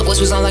snacks. My voice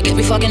was on like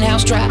every fucking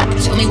house track.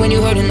 Tell me when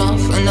you heard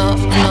enough.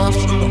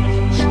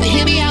 But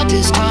hear me out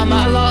this time,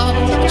 my love.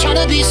 I'm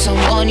tryna be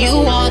someone you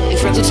want. Your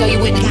friends will tell you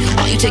Whitney,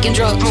 are you taking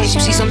drugs? You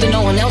see something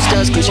no one else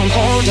does, cause I'm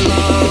hard to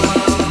love.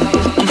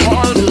 I'm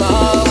hard to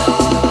love.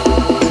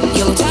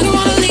 Yellow tiger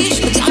on a leash,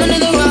 but diamond in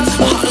the rough.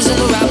 My heart is in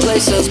the right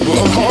places, but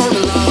I'm hard to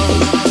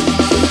love.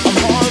 I'm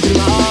hard to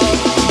love.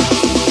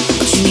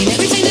 But you mean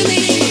everything to me,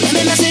 let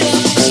me mess it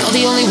up, cause you're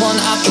the only one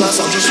I trust.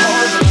 I'm just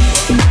hard to love.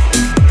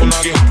 When I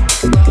get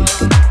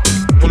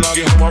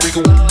home, I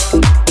recall.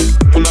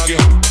 When I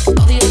get home,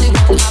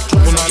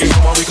 when I get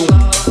home, I recall.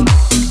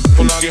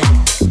 When I get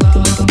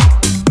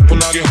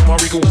home, I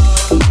recall.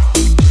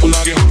 When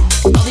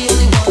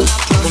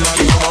I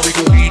get home, I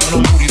recall. Weed and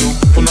I'm moody though.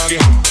 When I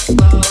get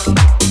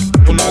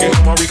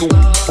home, I recall.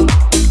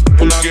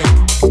 When I get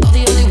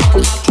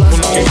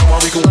home, I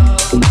recall.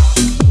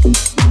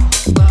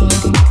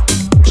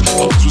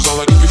 This was all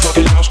like every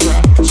fucking house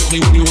crap. Tell me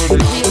when you heard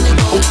enough.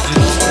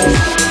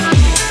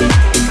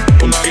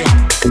 When I get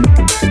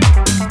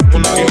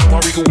home, I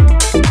recall.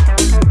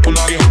 When I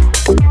get home,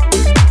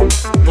 I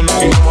recall. When I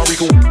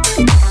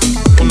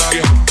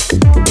get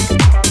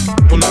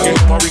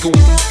home, I recall.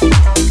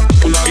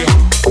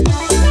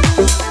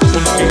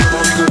 When I get home, I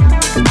recall.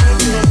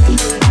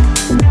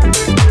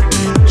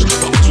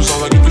 This was all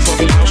like every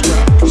fucking house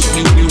crap. Tell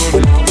me when you heard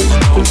enough.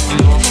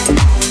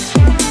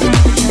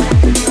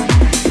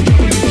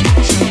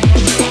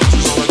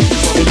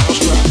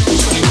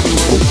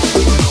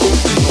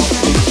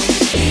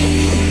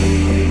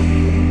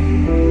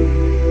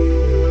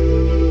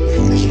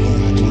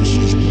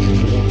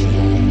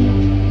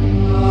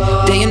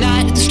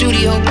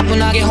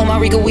 When I get home, I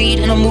reek of weed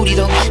and I'm moody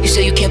though. You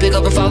say you can't pick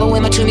up and follow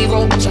in my Toomey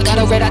rolls. I got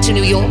a red eye to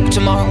New York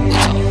tomorrow.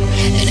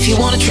 And if you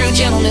want a true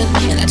gentleman,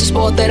 and that's a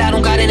sport that I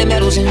don't got any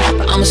medals in,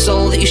 but I'm a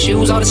soul that your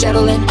shoes ought to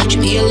settle in. Show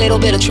me a little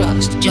bit of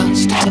trust,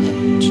 just a touch.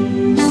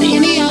 Hear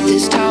me out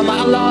this time,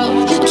 my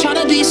love. I'm trying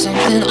to be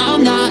something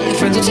I'm not. Your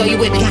friends will tell you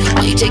Whitney,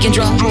 are you taking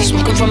drugs?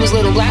 Smoking from his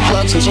little black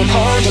plugs, cause I'm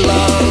hard to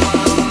love.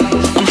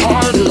 I'm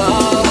hard to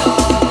love.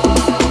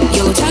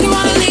 Yellow tiger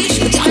on a leash,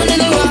 a diamond in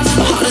the rough.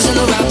 My heart is in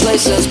the right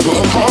places, but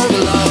I'm hard to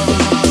love.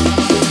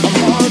 I'm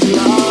hard to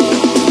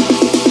love.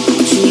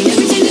 But you mean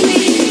everything to me,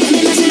 let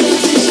me mess it up.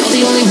 You're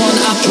the only one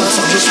I trust,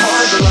 I'm just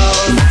hard to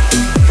love.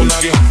 When I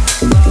get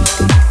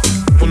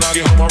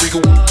home, I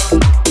recall.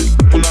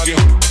 When I get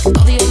home,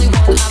 You're the only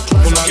one I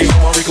trust. when I get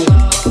home, I recall.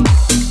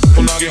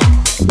 When I get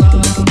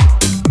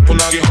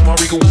home, I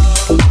recall.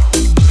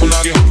 When I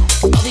get home,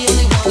 You're the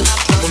only one I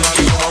trust. when I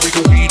get home, I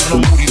recall. Weed and I'm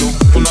moody though.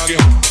 When I get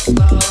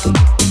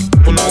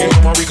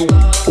home, I recall.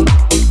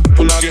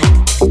 When I get home,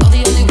 You're the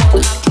only one I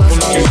trust.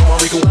 when I get home, I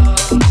recall.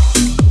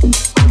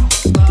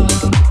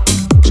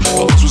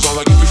 This was all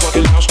like every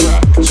fucking house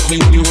crap. Tell me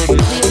when you heard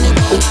enough.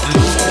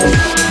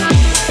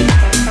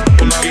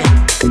 When I get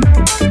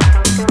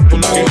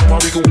home, I recall. When I get home, I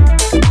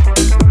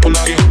recall. When I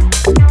get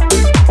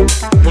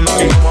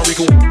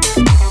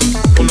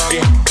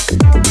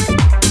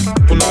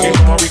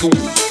home, I recall.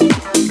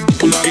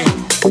 When I get home,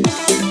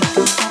 I recall.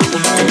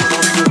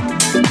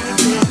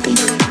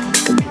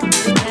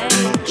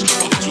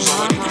 This was all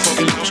like every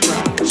fucking house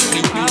crap. Tell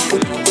me when you heard enough.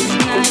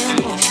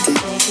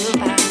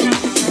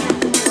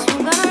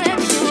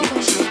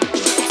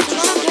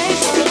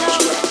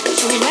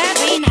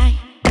 Every night,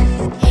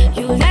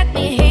 you let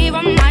me hear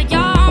on my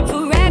arm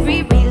for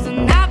every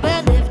reason I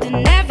believed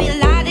in every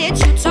lie that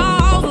you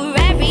told for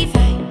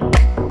everything.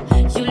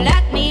 You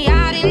let me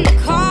out in the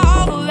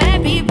cold for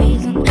every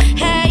reason.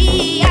 Hey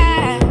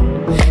yeah,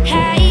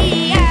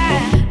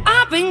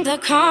 I bring the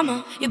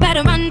karma. You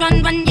better run,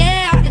 run, run,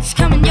 yeah, it's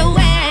coming your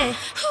way.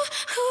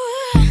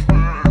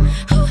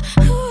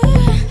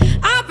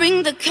 I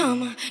bring the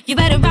karma. You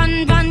better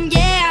run, run,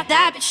 yeah,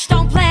 that bitch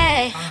don't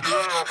play.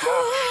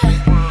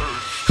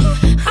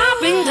 I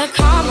bring the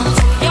karma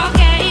to your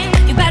game.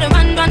 You better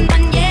run, run,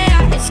 run,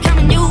 yeah, it's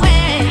coming your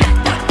way.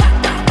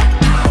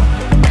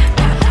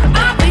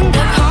 I bring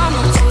the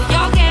karma to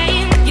your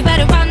game. You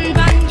better run,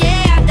 run,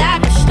 yeah,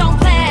 that bitch don't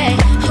play.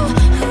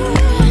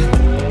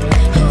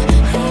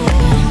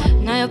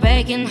 Now you're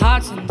breaking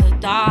hearts in the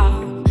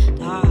dark,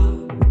 dark.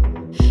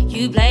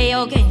 You play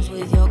your games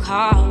with your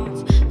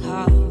cards,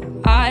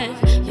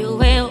 cards. You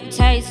will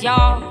taste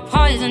your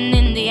poison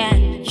in the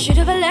end. You should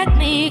have let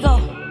me go,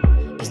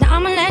 cause now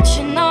I'ma let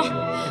you know.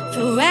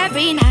 Through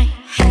every night,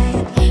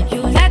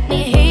 you let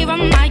me hear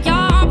on my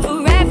arm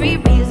for every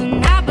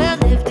reason I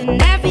believed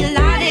in every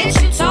lie that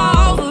you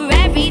told for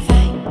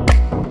everything.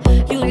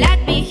 You let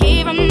me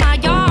hear on my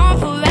arm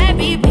for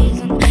every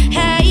reason.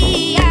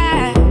 Hey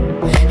yeah,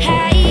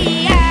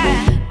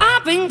 I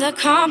bring the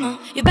karma.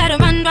 You better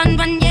run, run,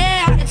 run,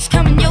 yeah, it's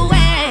coming your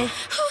way.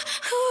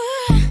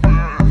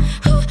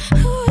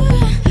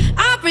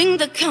 I bring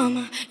the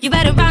karma. You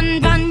better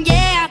run, run,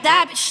 yeah,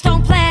 that bitch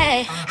don't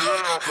play.